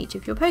 damage from each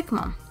of your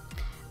Pokemon.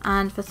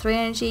 And for 3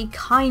 energy,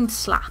 Kind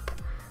Slap.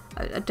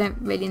 I don't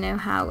really know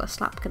how a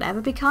slap could ever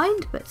be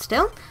kind, but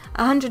still.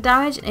 100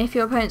 damage, and if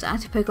your opponent's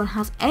active Pokemon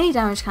has any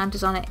damage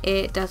counters on it,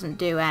 it doesn't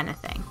do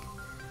anything.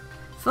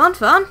 Fun,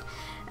 fun!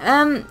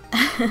 Then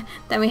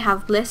we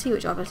have Blissey,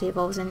 which obviously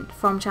evolves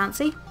from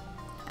Chansey,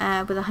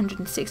 with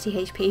 160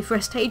 HP for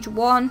a stage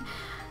 1.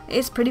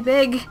 It's pretty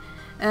big.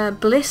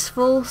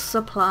 Blissful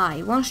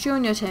Supply. Once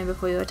during your turn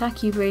before you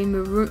attack, you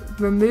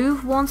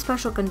remove 1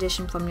 special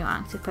condition from your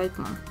active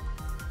Pokemon.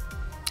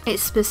 It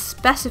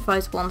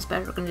specifies 1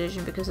 special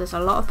condition because there's a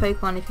lot of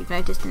Pokemon, if you've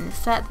noticed in this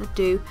set, that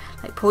do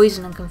like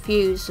Poison and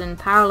Confuse and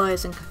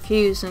Paralyze and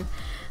Confuse and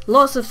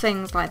lots of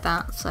things like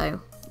that,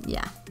 so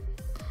yeah.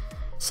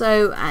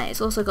 So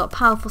it's also got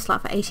Powerful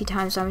Slap for 80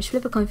 times damage,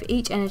 flip a coin for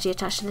each energy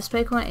attached to this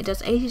Pokemon. It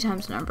does 80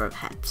 times the number of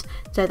heads,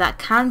 so that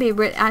can be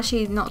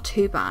actually not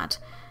too bad.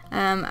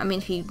 I mean,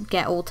 if you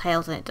get all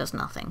tails then it does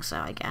nothing, so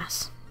I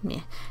guess,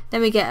 yeah. Then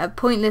we get a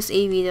pointless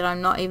Eevee that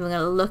I'm not even going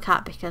to look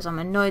at because I'm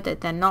annoyed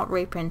that they're not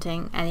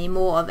reprinting any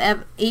more of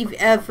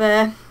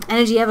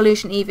Energy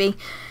Evolution Eevee.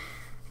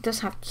 It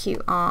does have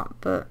cute art,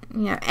 but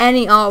you know,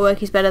 any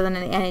artwork is better than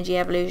an Energy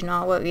Evolution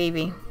artwork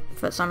Eevee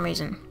for some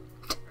reason.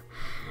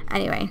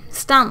 Anyway,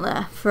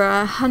 Stantler, for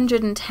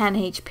 110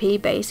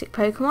 HP basic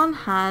Pokemon,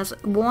 has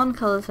 1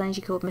 colourless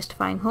energy called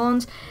Mystifying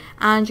Horns,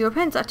 and your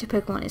opponent's active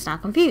Pokemon is now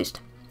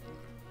confused.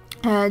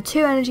 2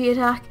 energy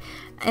attack,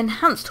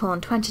 Enhanced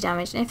Horn, 20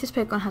 damage, and if this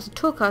Pokemon has a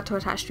tool card to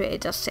attach to it,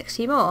 it does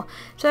 60 more.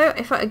 So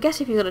I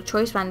guess if you got a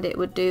Choice Band, it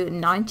would do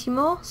 90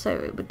 more, so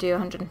it would do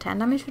 110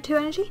 damage for 2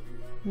 energy.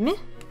 Meh.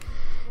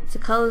 It's a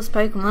colourless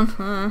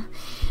Pokemon.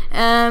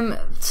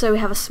 So we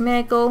have a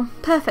Smeargle,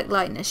 Perfect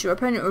Lightness. Your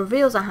opponent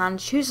reveals a hand,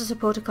 choose a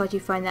supporter card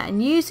you find there,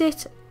 and use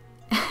it,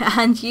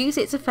 and use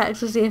its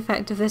effects as the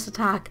effect of this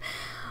attack.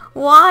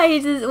 Why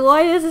does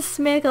a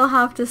Smeargle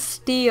have to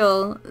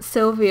steal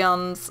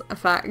Sylveon's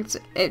effect?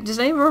 Does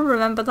anyone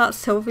remember that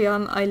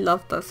Sylveon? I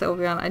loved that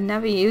Sylveon. I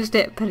never used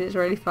it, but it's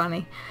really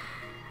funny.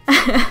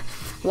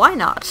 Why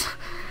not?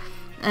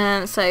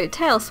 So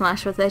Tail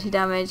Smash for 30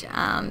 damage,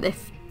 and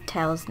if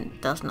Tails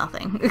does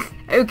nothing.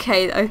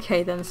 okay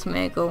then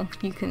Smeargle,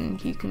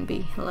 you can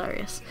be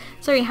hilarious.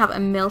 So we have a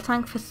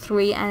Miltank for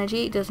 3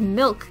 energy. It does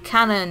Milk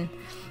Cannon.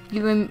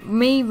 you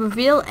may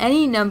reveal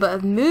any number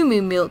of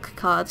Moo Milk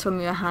cards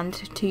from your hand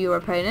to your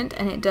opponent,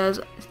 and it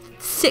does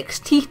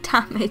 60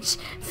 damage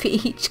for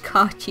each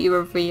card you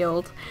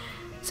revealed.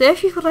 So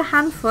if you've got a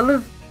handful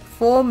of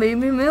 4 Moo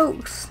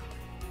Milks,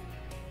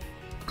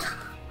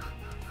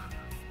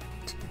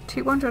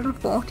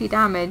 240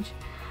 damage.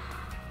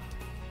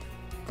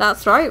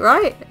 That's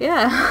right?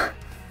 Yeah.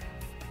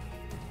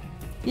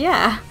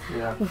 Yeah.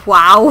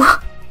 Wow.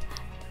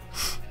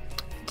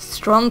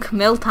 Strong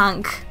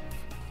Miltank.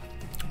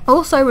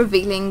 Also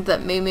revealing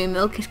that Moo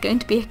Milk is going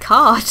to be a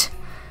card.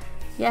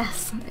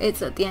 Yes,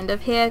 it's at the end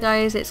of here,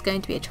 guys. It's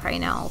going to be a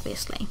trainer,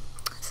 obviously.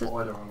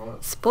 Spoiler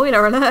alert.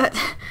 Spoiler alert.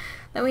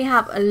 Then we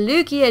have a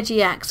Lugia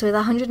GX with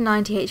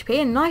 190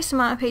 HP, a nice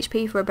amount of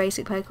HP for a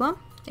basic Pokemon.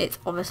 It's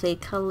obviously a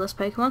colourless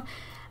Pokemon.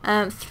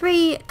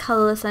 3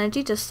 colourless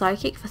energy, does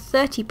Psychic for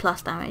 30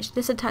 plus damage.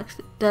 This attack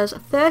does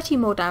 30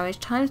 more damage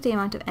times the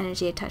amount of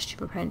energy attached to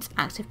your opponent's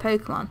active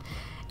Pokemon.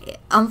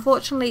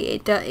 Unfortunately,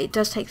 it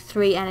does take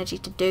 3 energy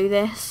to do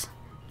this.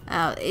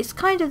 It's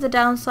kind of the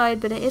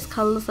downside, but it is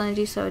colourless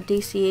energy, so a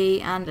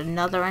DCE and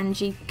another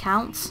energy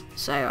counts,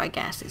 so I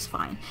guess it's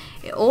fine.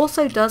 It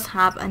also does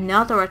have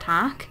another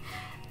attack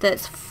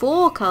that's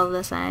 4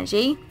 colourless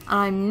energy, and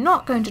I'm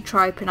not going to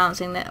try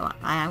pronouncing that. Well,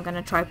 I am going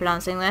to try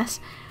pronouncing this.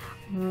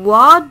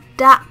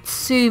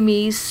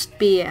 Wadatsumi's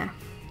Spear.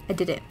 I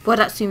did it.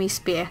 Wadatsumi's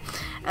Spear.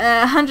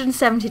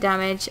 170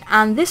 damage,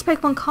 and this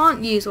Pokemon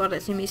can't use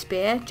Wadatsumi's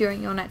Spear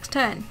during your next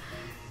turn.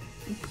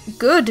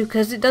 Good,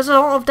 because it does a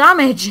lot of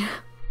damage.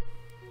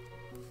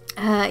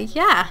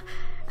 Yeah.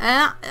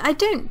 I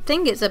don't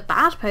think it's a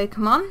bad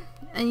Pokemon,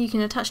 and you can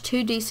attach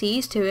 2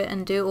 DCs to it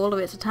and do all of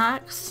its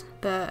attacks,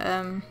 but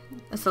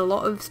there's a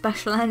lot of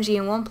special energy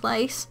in one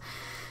place.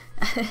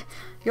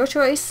 Your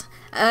choice.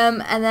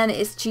 And then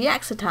it's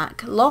GX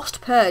attack,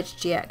 Lost Purge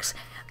GX.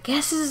 I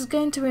guess this is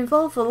going to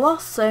involve the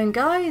Lost Zone,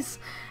 guys.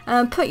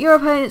 Put your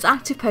opponent's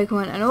active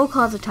Pokemon and all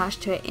cards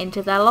attached to it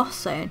into their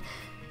Lost Zone.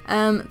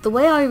 The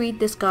way I read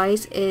this,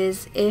 guys,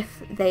 is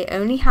if they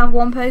only have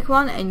 1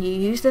 Pokemon and you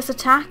use this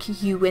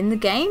attack, you win the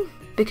game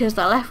because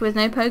they're left with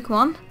no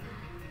Pokemon.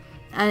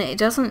 And it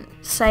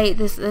doesn't say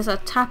there's a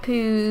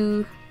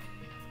Tapu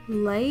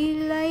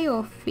Lele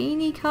or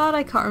Feeny card,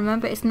 I can't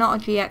remember. It's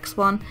not a GX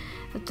one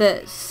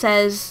that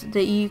says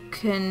that you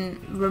can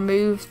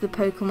remove the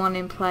Pokemon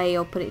in play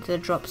or put it to the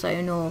drop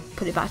zone or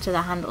put it back to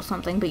their hand or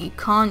something, but you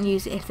can't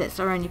use it if it's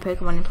their only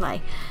Pokemon in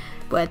play.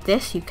 Where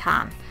this you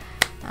can.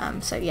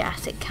 So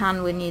yes, it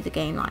can win you the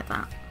game like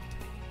that.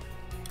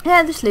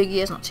 Yeah, this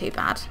Lugia is not too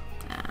bad.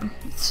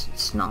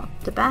 It's not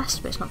the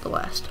best, but it's not the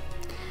worst.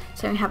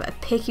 So we have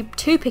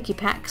 2 Picky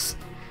Pecks,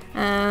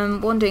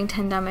 one doing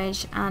 10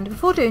 damage, and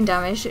before doing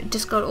damage,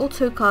 discard all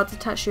 2 cards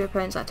attached to your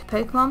opponent's active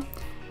Pokemon.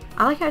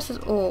 I like how it says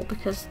all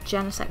because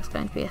Genesect is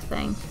going to be a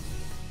thing.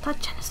 That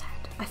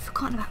Genesect, I've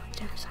forgotten about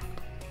Genesect.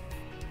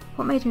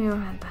 What made me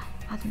remember?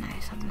 I don't know,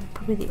 something,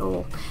 probably the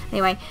all.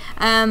 Anyway,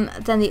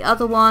 then the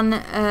other one,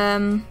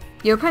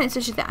 your opponent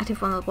switches the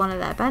active one with one of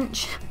their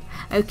bench.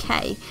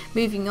 Okay,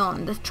 moving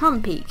on, the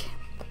Trumpeak,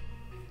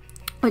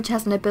 which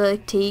has an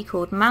ability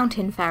called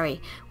Mountain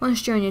Ferry.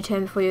 Once during your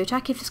turn before you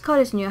attack, if this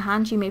card is in your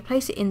hand, you may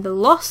place it in the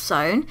Lost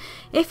Zone.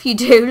 If you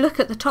do, look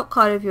at the top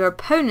card of your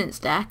opponent's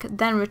deck,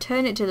 then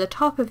return it to the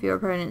top of your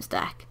opponent's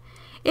deck.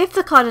 If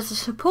the card is a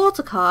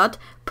supporter card,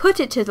 put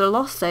it to the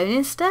Lost Zone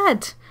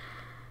instead.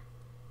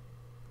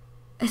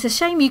 It's a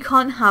shame you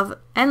can't have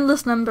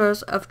endless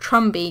numbers of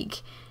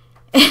Trumbeak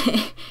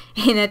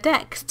in a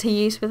deck to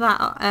use for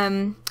that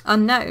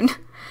unknown.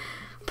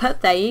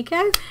 But there you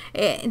go.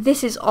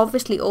 This is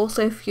obviously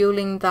also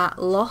fueling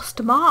that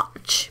Lost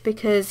March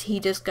because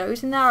he just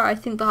goes in there. I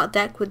think that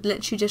deck would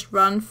literally just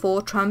run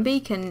 4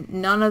 Trumbeak and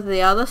none of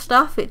the other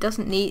stuff. It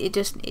doesn't need.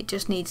 It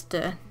just needs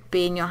to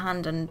be in your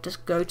hand and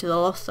just go to the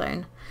Lost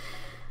Zone.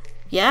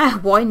 Yeah,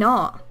 why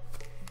not?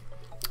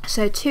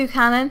 So 2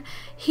 cannon,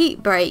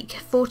 Heat Break,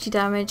 40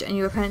 damage, and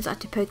your opponent's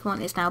active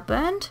Pokemon is now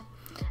burned.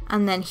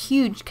 And then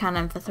Huge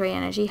Cannon for 3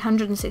 energy,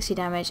 160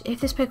 damage.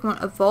 If this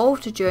Pokemon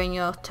evolved during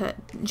your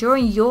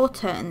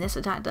turn, this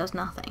attack does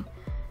nothing.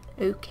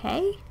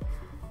 Okay,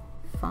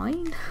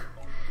 fine.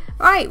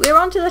 Right, we're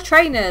on to the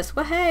trainers.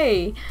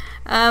 Wahey!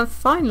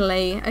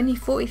 Finally, only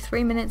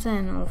 43 minutes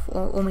in,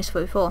 or almost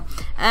 44.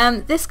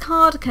 This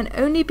card can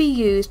only be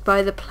used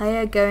by the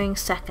player going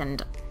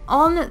second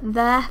on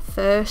their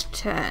first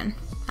turn.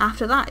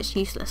 After that, it's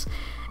useless.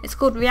 It's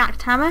called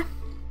React Hammer,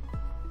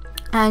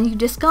 and you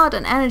discard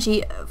an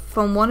energy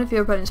from one of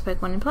your opponent's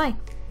Pokemon in play.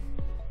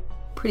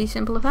 Pretty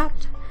simple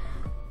effect,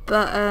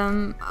 but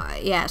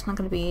yeah, it's not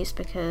going to be used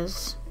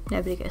because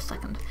nobody goes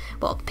second.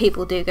 Well,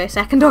 people do go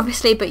second,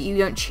 obviously, but you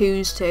don't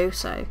choose to,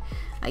 so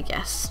I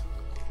guess.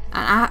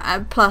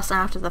 And plus,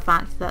 after the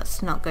fact,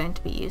 that's not going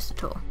to be used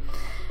at all.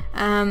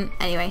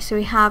 Anyway, so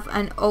we have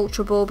an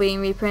Ultra Ball being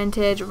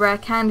reprinted, Rare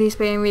Candies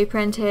being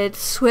reprinted,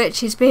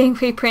 Switches being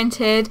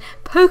reprinted,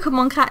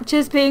 Pokemon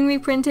Catchers being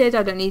reprinted.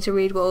 I don't need to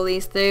read what all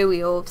these do,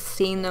 we all have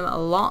seen them a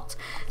lot.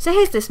 So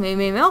here's this Moo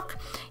Milk.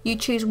 You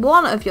choose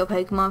one of your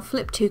Pokemon,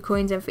 flip 2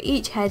 coins, and for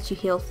each head you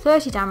heal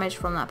 30 damage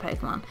from that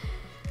Pokemon.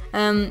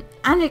 And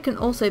it can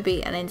also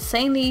be an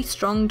insanely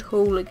strong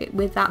tool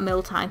with that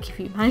Miltank if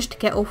you manage to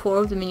get all 4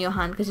 of them in your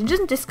hand, because it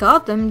doesn't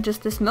discard them,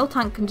 just this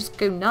Miltank can just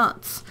go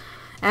nuts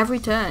every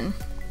turn.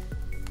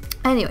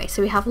 Anyway,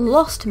 so we have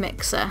Lost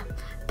Mixer.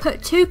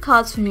 Put 2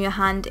 cards from your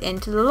hand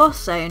into the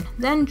Lost Zone,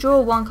 then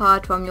draw 1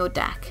 card from your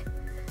deck.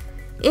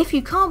 If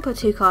you can't put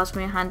 2 cards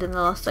from your hand in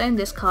the Lost Zone,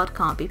 this card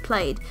can't be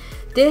played.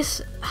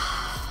 This,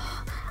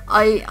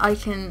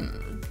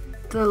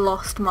 the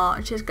Lost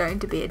March is going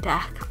to be a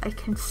deck. I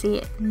can see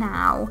it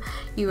now.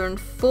 You run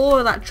 4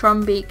 of that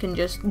Trumbeak and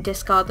just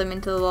discard them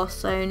into the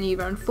Lost Zone. You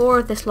run 4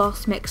 of this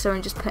Lost Mixer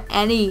and just put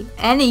any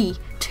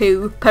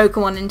 2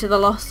 Pokemon into the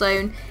Lost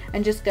Zone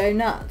and just go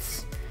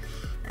nuts.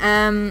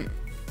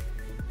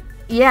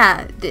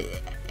 Yeah,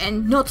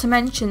 and not to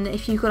mention that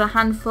if you've got a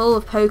handful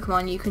of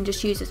Pokemon, you can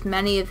just use as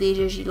many of these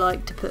as you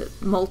like to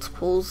put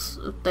multiples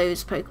of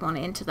those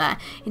Pokemon into there.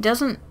 It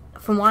doesn't,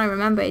 from what I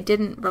remember, it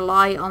didn't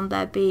rely on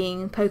there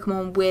being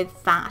Pokemon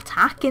with that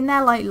attack in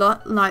there like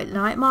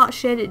Night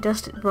March did. It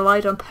just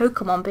relied on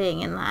Pokemon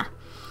being in there.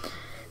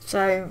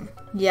 So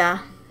yeah,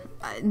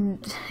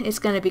 it's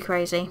going to be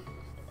crazy.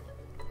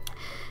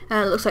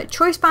 It looks like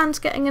Choice Band's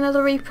getting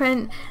another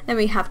reprint. Then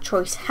we have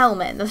Choice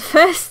Helmet. The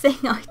first thing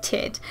I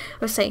did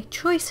was say,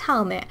 Choice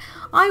Helmet.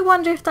 I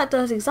wonder if that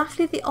does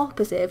exactly the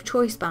opposite of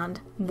Choice Band.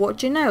 What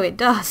do you know? It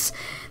does.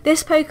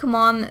 This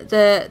Pokemon,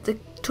 the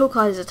tool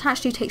card is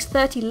attached to, takes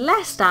 30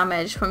 less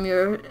damage from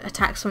your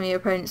attacks from your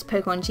opponent's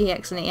Pokemon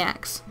GX and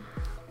EX.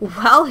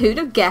 Well, who'd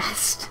have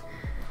guessed?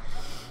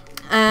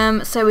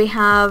 So we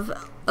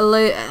have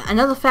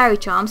another Fairy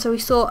Charm. So we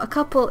saw a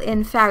couple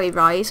in Fairy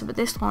Rise, but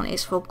this one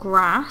is for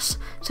Grass.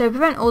 So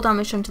prevent all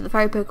damage done to the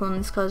Fairy Pokemon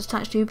this card is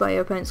attached to by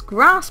your opponent's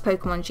Grass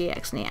Pokemon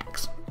GX and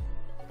EX.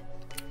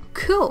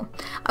 Cool.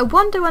 I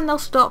wonder when they'll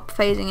stop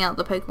phasing out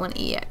the Pokemon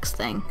EX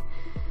thing.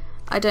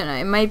 I don't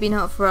know, maybe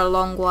not for a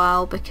long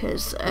while,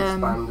 because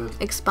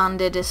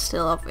expanded is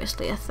still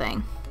obviously a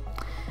thing.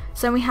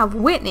 So we have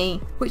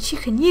Whitney, which you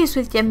can use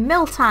with your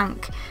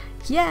Miltank.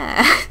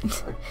 Yeah.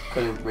 I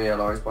couldn't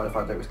realise by the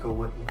fact that it was called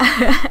Whitney.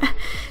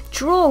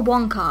 Draw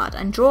 1 card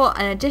and draw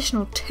an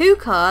additional 2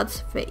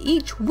 cards for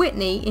each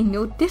Whitney in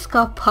your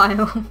discard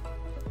pile.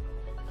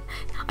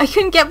 I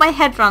couldn't get my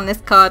head around this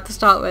card to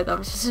start with. I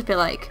was just a bit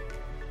like,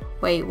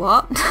 wait,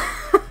 what?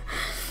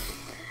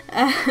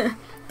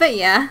 But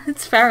yeah,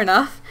 it's fair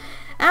enough.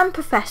 And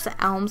Professor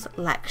Elm's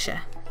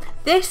Lecture.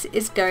 This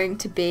is going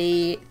to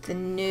be the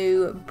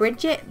new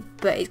Bridget,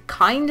 but it's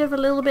kind of a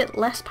little bit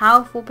less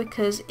powerful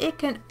because it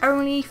can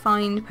only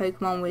find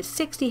Pokemon with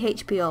 60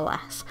 HP or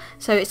less.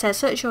 So it says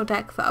search your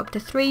deck for up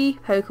to 3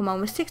 Pokemon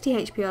with 60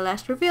 HP or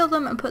less, reveal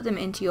them and put them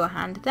into your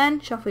hand,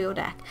 then shuffle your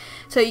deck.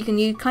 So you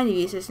can kind of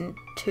use this in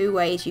 2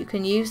 ways. You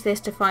can use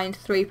this to find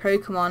 3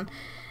 Pokemon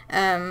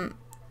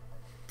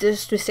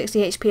just with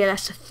 60 HP or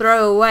less to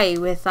throw away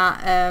with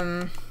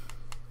that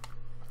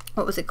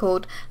what was it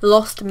called?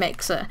 Lost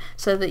Mixer,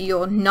 so that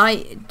your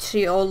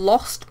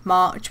Lost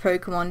March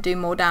Pokemon do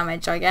more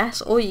damage, I guess.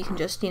 Or you can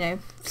just, 3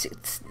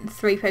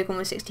 Pokemon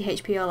with 60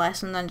 HP or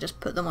less and then just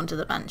put them onto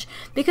the bench.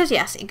 Because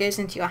yes, it goes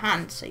into your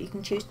hand, so you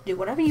can choose to do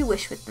whatever you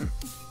wish with them.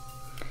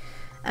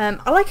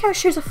 I like how it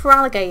shows a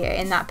Feraligatr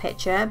in that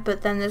picture,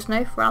 but then there's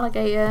no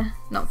Feraligatr,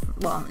 no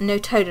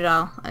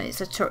Totodile. It's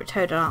a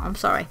Totodile, I'm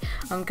sorry.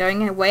 I'm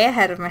going way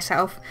ahead of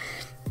myself.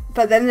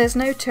 But then there's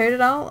no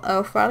Totodile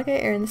or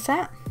Feraligatr in the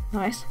set.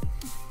 Nice.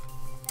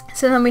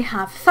 So then we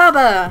have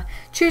Faber.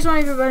 Choose one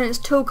of your opponent's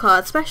tool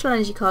cards, special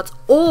energy cards,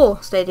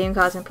 or stadium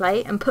cards in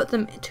play and put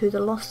them to the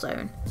Lost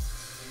Zone.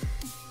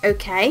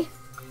 Okay.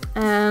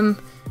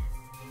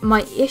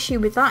 My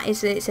issue with that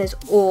is that it says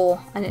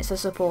or and it's a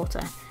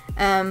supporter.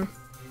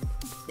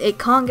 It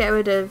can't get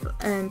rid of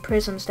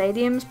Prism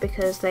Stadiums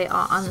because they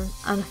are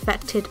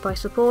unaffected by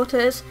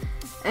supporters.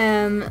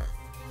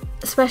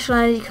 Special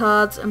energy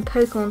cards and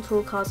Pokemon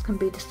tool cards can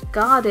be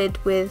discarded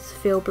with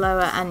Field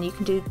Blower, and you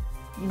can do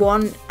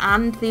one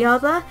and the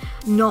other,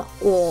 not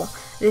or.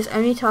 This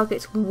only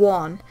targets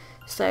one,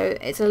 so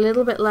it's a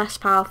little bit less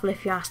powerful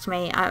if you ask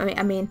me.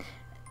 I mean,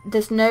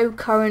 there's no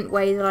current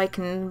way that I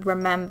can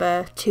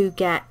remember to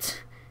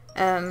get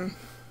Pokemon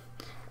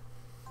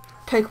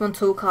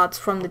tool cards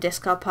from the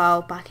discard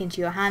pile back into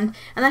your hand,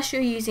 unless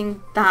you're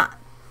using that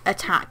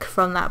attack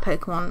from that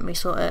Pokemon we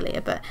saw earlier,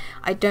 but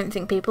I don't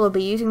think people will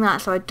be using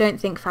that, so I don't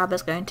think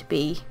Faber's going to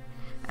be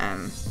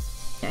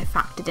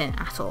factored in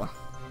at all.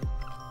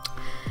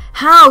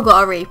 Hal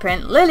got a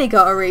reprint, Lily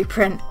got a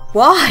reprint.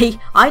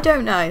 Why? I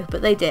don't know,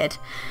 but they did.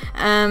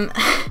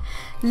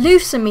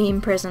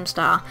 Lusamine Prism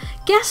Star.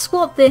 Guess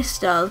what this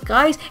does,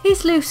 guys?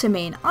 It's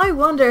Lusamine. I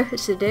wonder if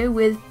it's to do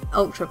with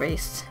Ultra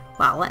Beasts.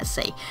 Well, let's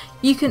see.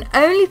 You can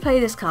only play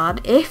this card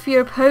if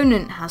your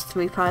opponent has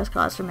 3 prize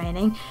cards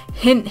remaining.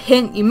 Hint,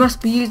 hint, you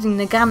must be using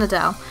the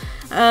Ganadel.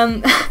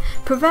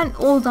 Prevent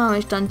all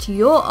damage done to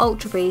your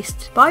Ultra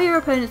Beast by your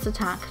opponent's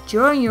attack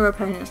during your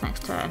opponent's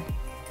next turn.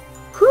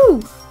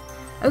 Whew!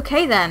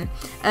 Okay then.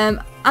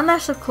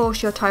 Unless, of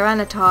course, you're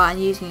Tyranitar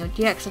and using your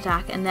GX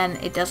attack, and then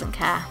it doesn't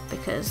care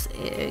because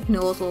it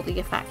ignores all the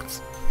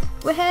effects.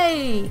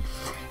 Wahey!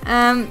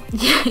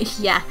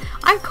 Yeah,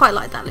 I quite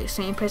like that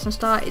Luxurian Prison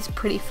Star. It's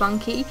pretty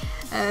funky.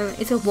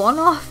 It's a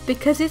one-off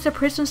because it's a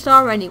Prison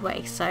Star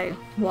anyway, so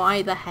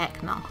why the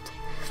heck not?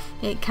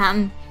 It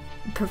can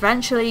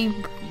eventually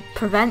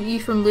prevent you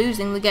from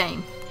losing the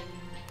game.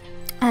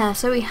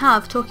 So we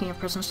have, talking of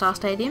Prison Star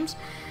stadiums,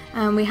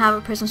 we have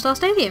a Prison Star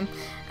Stadium.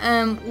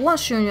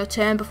 Once during your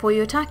turn, before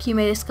you attack, you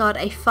may discard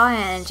a fire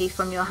energy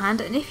from your hand,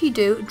 and if you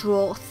do,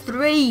 draw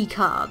 3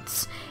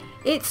 cards.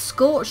 It's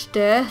Scorched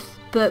Earth,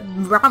 but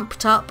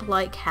ramped up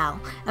like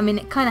hell. I mean,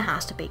 it kind of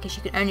has to be, because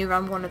you can only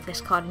run one of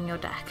this card in your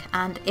deck,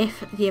 and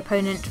if the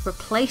opponent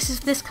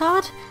replaces this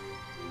card,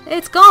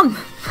 it's gone.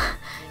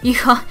 You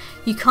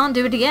can't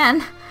do it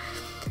again.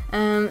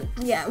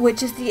 Yeah,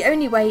 which is the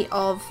only way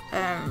of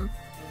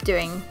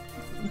getting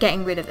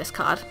rid of this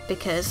card,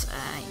 because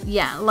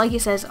yeah, like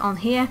it says on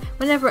here,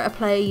 whenever a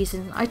player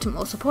uses an item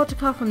or supporter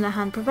card from their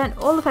hand, prevent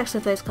all effects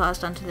of those cards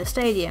done to the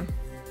stadium.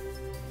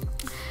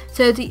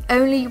 So the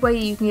only way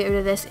you can get rid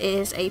of this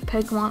is a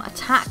Pokemon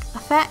attack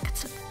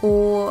effect,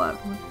 or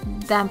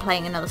them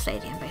playing another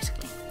stadium,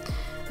 basically.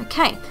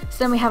 Okay, so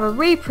then we have a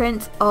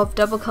reprint of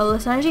Double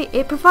Colorless Energy.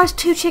 It provides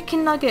 2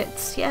 chicken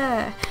nuggets,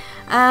 yeah.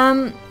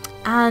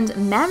 And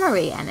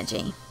Memory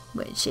Energy,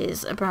 which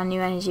is a brand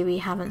new energy we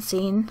haven't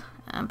seen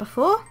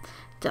before,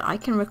 that I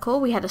can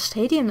recall. We had a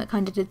stadium that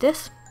kind of did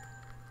this.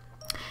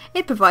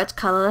 It provides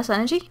colourless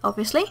energy,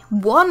 obviously.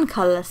 1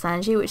 colourless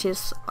energy, which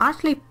is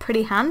actually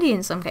pretty handy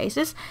in some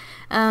cases.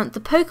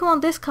 The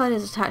Pokemon this card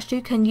is attached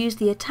to can use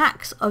the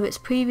attacks of its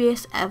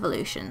previous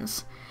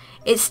evolutions.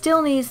 It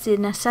still needs the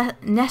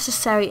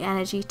necessary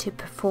energy to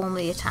perform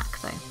the attack,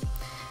 though.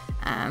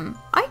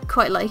 I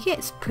quite like it.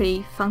 It's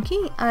pretty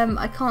funky.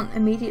 I can't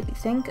immediately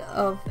think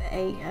of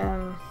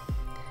a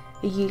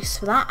use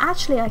for that.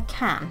 Actually, I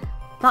can.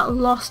 That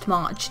Lost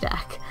March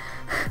deck.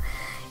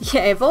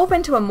 Yeah, evolve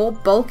into a more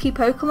bulky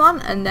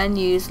Pokemon and then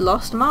use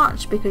Lost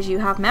March because you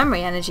have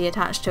memory energy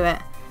attached to it.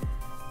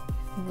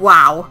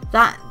 Wow,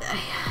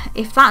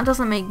 if that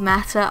doesn't make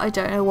meta, I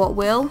don't know what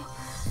will.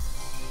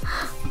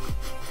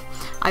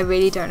 I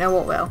really don't know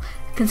what will.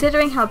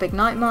 Considering how big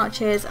Night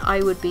March is,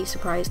 I would be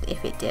surprised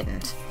if it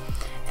didn't.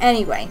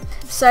 Anyway,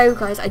 so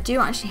guys, I do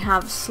actually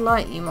have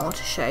slightly more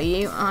to show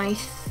you. I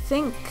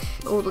think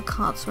all the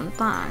cards from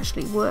that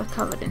actually were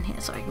covered in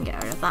here, so I can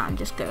get rid of that and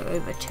just go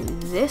over to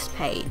this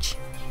page.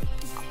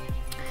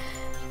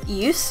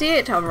 You see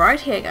it right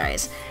here,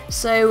 guys.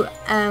 So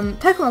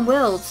Pokemon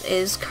Worlds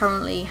is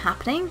currently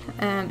happening.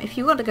 If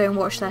you want to go and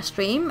watch their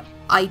stream,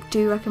 I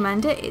do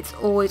recommend it. It's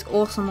always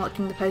awesome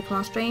watching the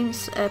Pokemon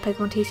streams,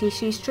 Pokemon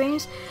TCG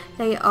streams.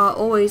 They are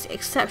always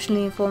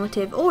exceptionally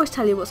informative, always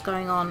tell you what's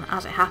going on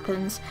as it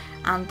happens,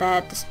 and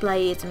their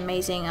display is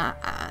amazing.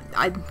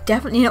 I'm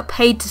definitely not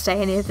paid to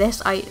say any of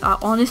this. I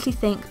honestly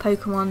think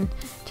Pokemon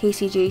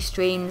TCG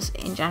streams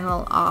in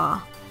general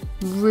are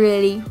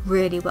really,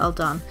 really well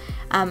done.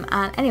 And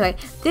anyway,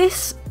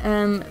 this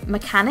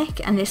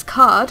mechanic and this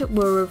card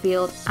were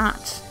revealed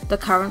at the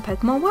current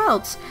Pokemon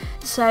Worlds.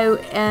 So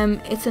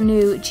it's a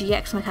new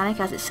GX mechanic,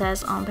 as it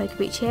says on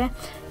Pokebeach here,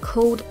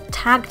 called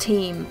Tag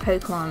Team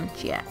Pokemon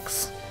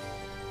GX.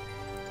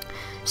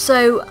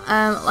 So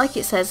like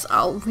it says,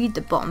 I'll read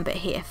the bottom bit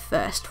here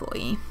first for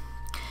you.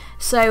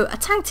 So, a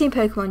Tag Team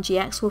Pokemon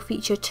GX will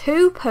feature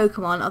 2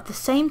 Pokemon of the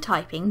same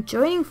typing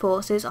joining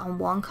forces on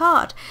 1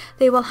 card.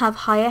 They will have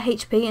higher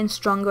HP and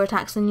stronger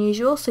attacks than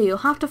usual, so you'll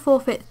have to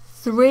forfeit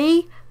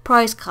 3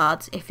 prize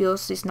cards if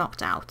yours is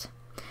knocked out.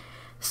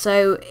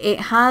 So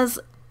it has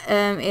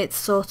its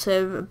sort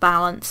of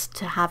balance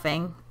to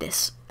having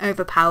this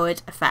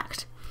overpowered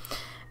effect,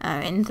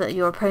 in that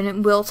your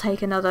opponent will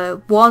take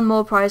one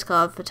more prize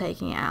card for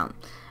taking it out.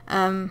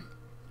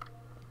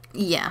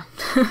 Yeah,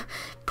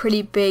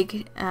 pretty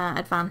big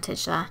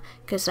advantage there,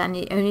 because then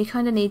you only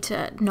kind of need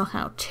to knock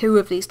out 2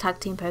 of these tag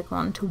team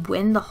Pokemon to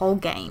win the whole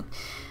game.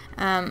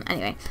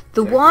 Anyway,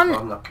 the one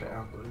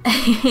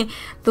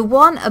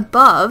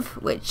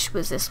above, which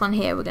was this one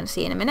here, we're going to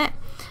see in a minute,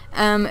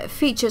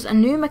 features a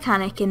new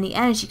mechanic in the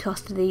energy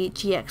cost of the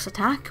GX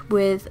attack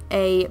with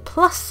a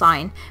plus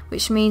sign,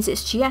 which means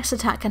its GX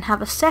attack can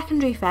have a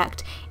secondary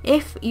effect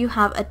if you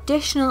have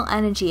additional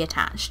energy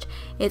attached.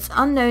 It's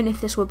unknown if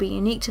this will be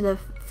unique to the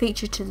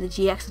feature to the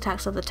GX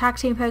attacks of the tag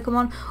team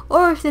Pokemon,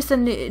 or if this is a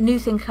new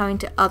thing coming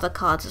to other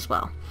cards as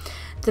well.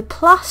 The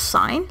plus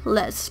sign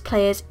lets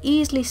players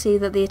easily see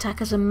that the attack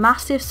has a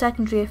massive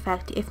secondary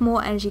effect if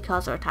more energy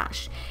cards are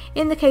attached.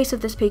 In the case of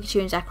this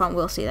Pikachu and Zekrom,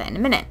 we'll see that in a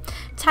minute.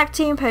 Tag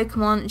Team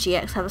Pokemon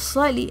GX have a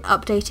slightly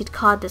updated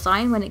card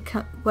design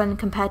when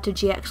compared to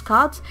GX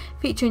cards,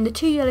 featuring the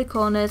 2 yellow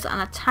corners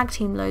and a Tag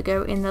Team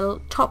logo in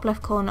the top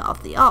left corner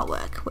of the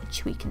artwork,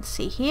 which we can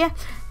see here.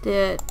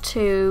 The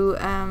 2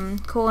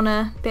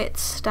 corner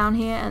bits down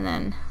here, and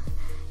then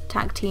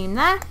Tag Team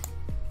there.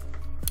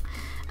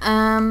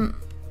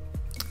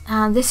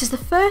 And this is the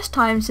first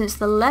time since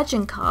the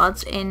Legend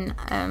cards in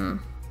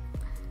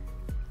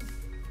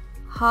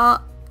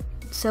Heart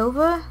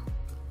Silver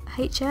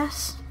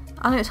HS.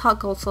 I know it's Heart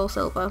Gold, Soul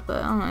Silver,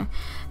 but I don't know.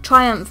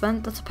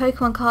 Triumphant, that's a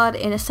Pokemon card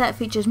in a set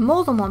features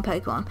more than one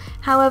Pokemon.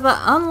 However,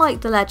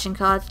 unlike the Legend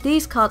cards,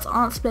 these cards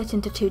aren't split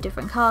into two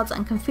different cards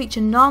and can feature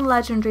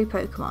non-legendary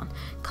Pokemon.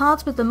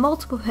 Cards with the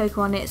multiple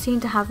Pokemon in it seem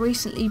to have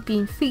recently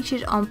been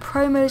featured on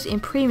promos in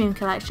premium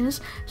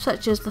collections,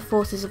 such as the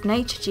Forces of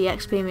Nature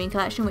GX Premium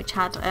Collection, which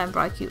had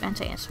Raikou,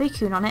 Entei, and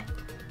Suicune on it.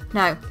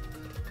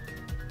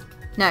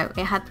 No,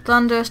 it had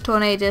Thundurus,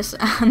 Tornadus,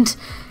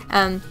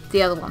 and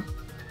the other one.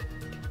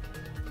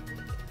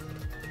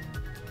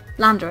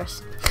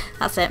 Landorus.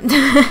 That's it.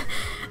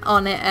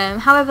 On it.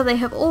 However, they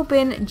have all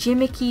been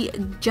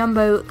Gimmicky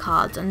Jumbo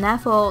cards and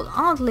therefore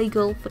aren't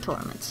legal for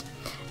tournaments.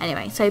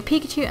 Anyway, so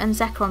Pikachu and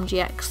Zekrom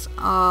GX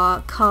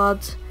are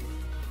cards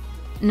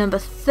number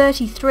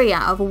 33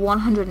 out of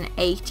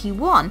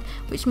 181,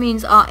 which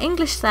means our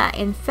English set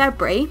in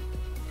February,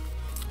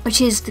 which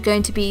is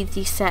going to be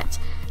the set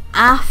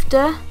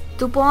after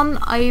the one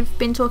I've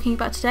been talking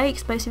about today,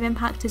 Explosive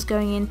Impact, is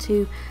going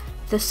into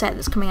the set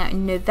that's coming out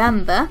in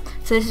November,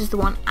 so this is the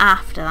one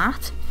after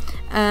that.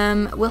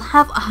 We'll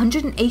have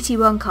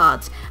 181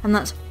 cards, and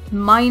that's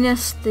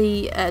minus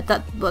the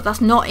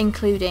that's not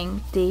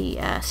including the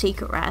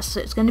secret rares,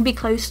 so it's going to be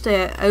close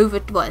to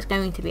it's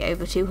going to be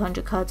over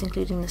 200 cards,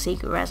 including the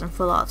secret rares and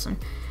full arts and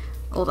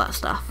all that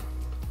stuff.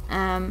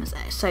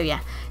 So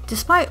yeah,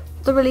 despite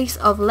the release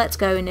of Let's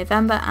Go in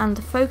November and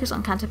the focus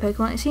on Kanto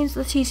Pokemon, it seems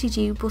that the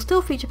TCG will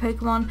still feature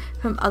Pokemon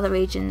from other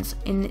regions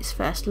in its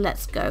first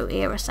Let's Go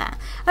era set.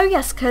 Oh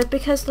yes,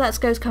 because Let's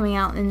Go is coming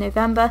out in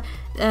November,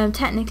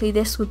 technically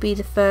this would be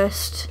the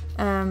first,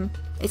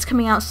 it's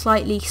coming out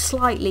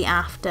slightly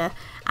after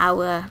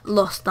our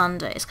Lost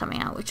Thunder is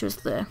coming out, which was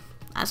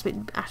as we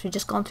actually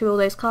just gone through all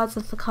those cards,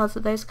 that's the cards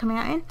that those are coming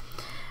out in.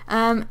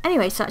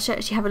 Anyway, so let's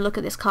actually have a look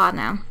at this card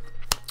now.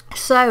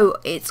 So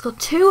it's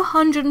got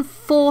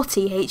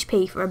 240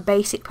 HP for a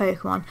basic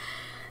Pokemon,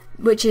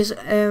 which is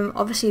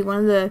obviously one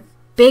of the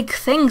big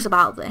things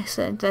about this.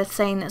 They're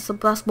saying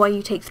that's why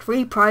you take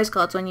 3 prize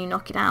cards when you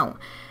knock it out.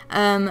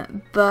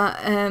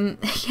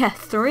 Yeah,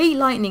 3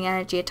 lightning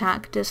energy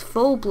attack, does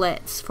full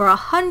blitz for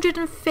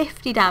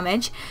 150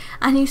 damage,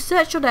 and you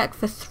search your deck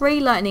for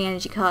 3 lightning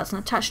energy cards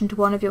and attach them to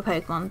one of your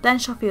Pokemon, then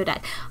shuffle your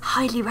deck.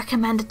 Highly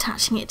recommend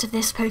attaching it to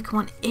this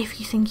Pokemon if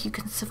you think you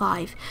can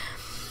survive,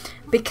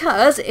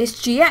 because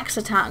its GX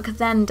attack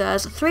then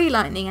does 3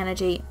 lightning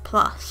energy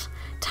plus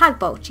Tag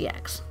Bolt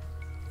GX.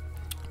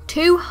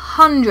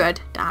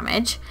 200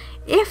 damage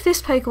if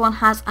this Pokemon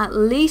has at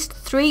least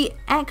 3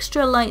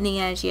 extra lightning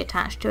energy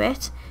attached to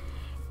it.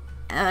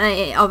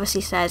 It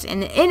obviously says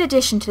in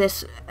addition to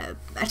this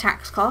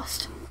attack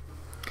cost,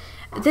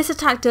 this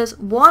attack does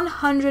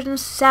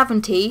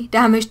 170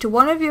 damage to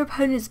one of your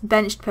opponent's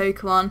benched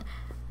Pokemon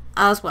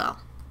as well.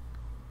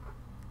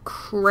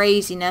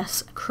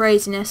 Craziness.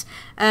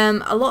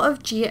 A lot of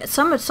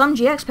some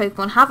GX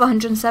Pokemon have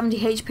 170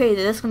 HP,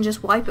 this can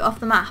just wipe it off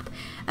the map.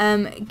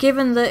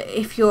 Given that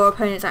if your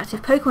opponent's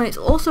active Pokemon it's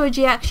also a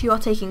GX, you are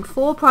taking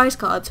 4 prize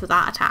cards for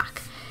that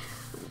attack.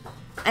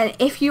 And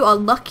if you are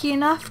lucky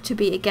enough to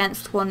be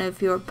against one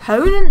of your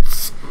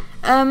opponent's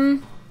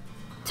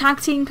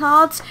tag team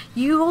cards,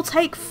 you will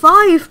take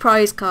 5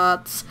 prize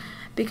cards,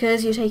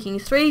 because you're taking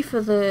 3 for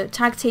the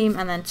tag team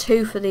and then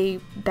 2 for the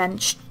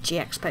benched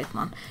GX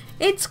Pokemon.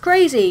 It's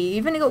crazy.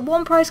 You've only got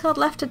 1 prize card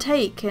left to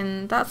take,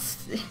 and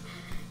that's,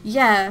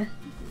 yeah.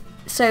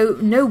 So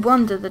no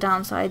wonder the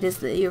downside is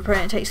that your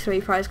opponent takes 3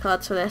 prize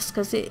cards for this,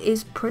 because it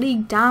is pretty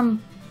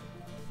damn,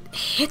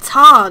 it's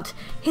hard.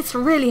 It's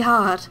really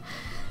hard.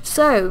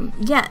 So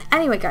yeah,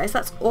 anyway guys,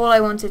 that's all I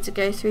wanted to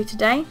go through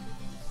today.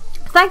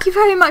 Thank you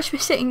very much for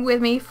sitting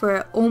with me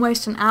for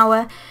almost an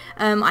hour.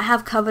 I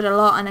have covered a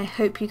lot, and I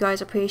hope you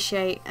guys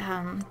appreciate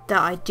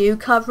that I do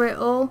cover it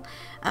all,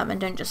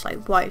 and don't just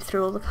like wipe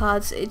through all the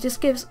cards. It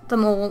just gives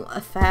them all a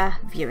fair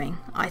viewing,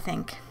 I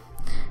think,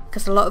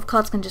 because a lot of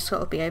cards can just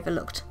sort of be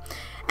overlooked.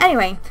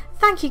 Anyway,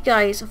 thank you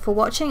guys for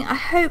watching. I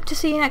hope to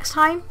see you next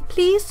time,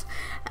 please.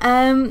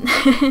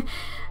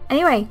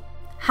 Anyway,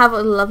 have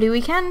a lovely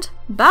weekend.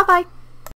 Bye bye.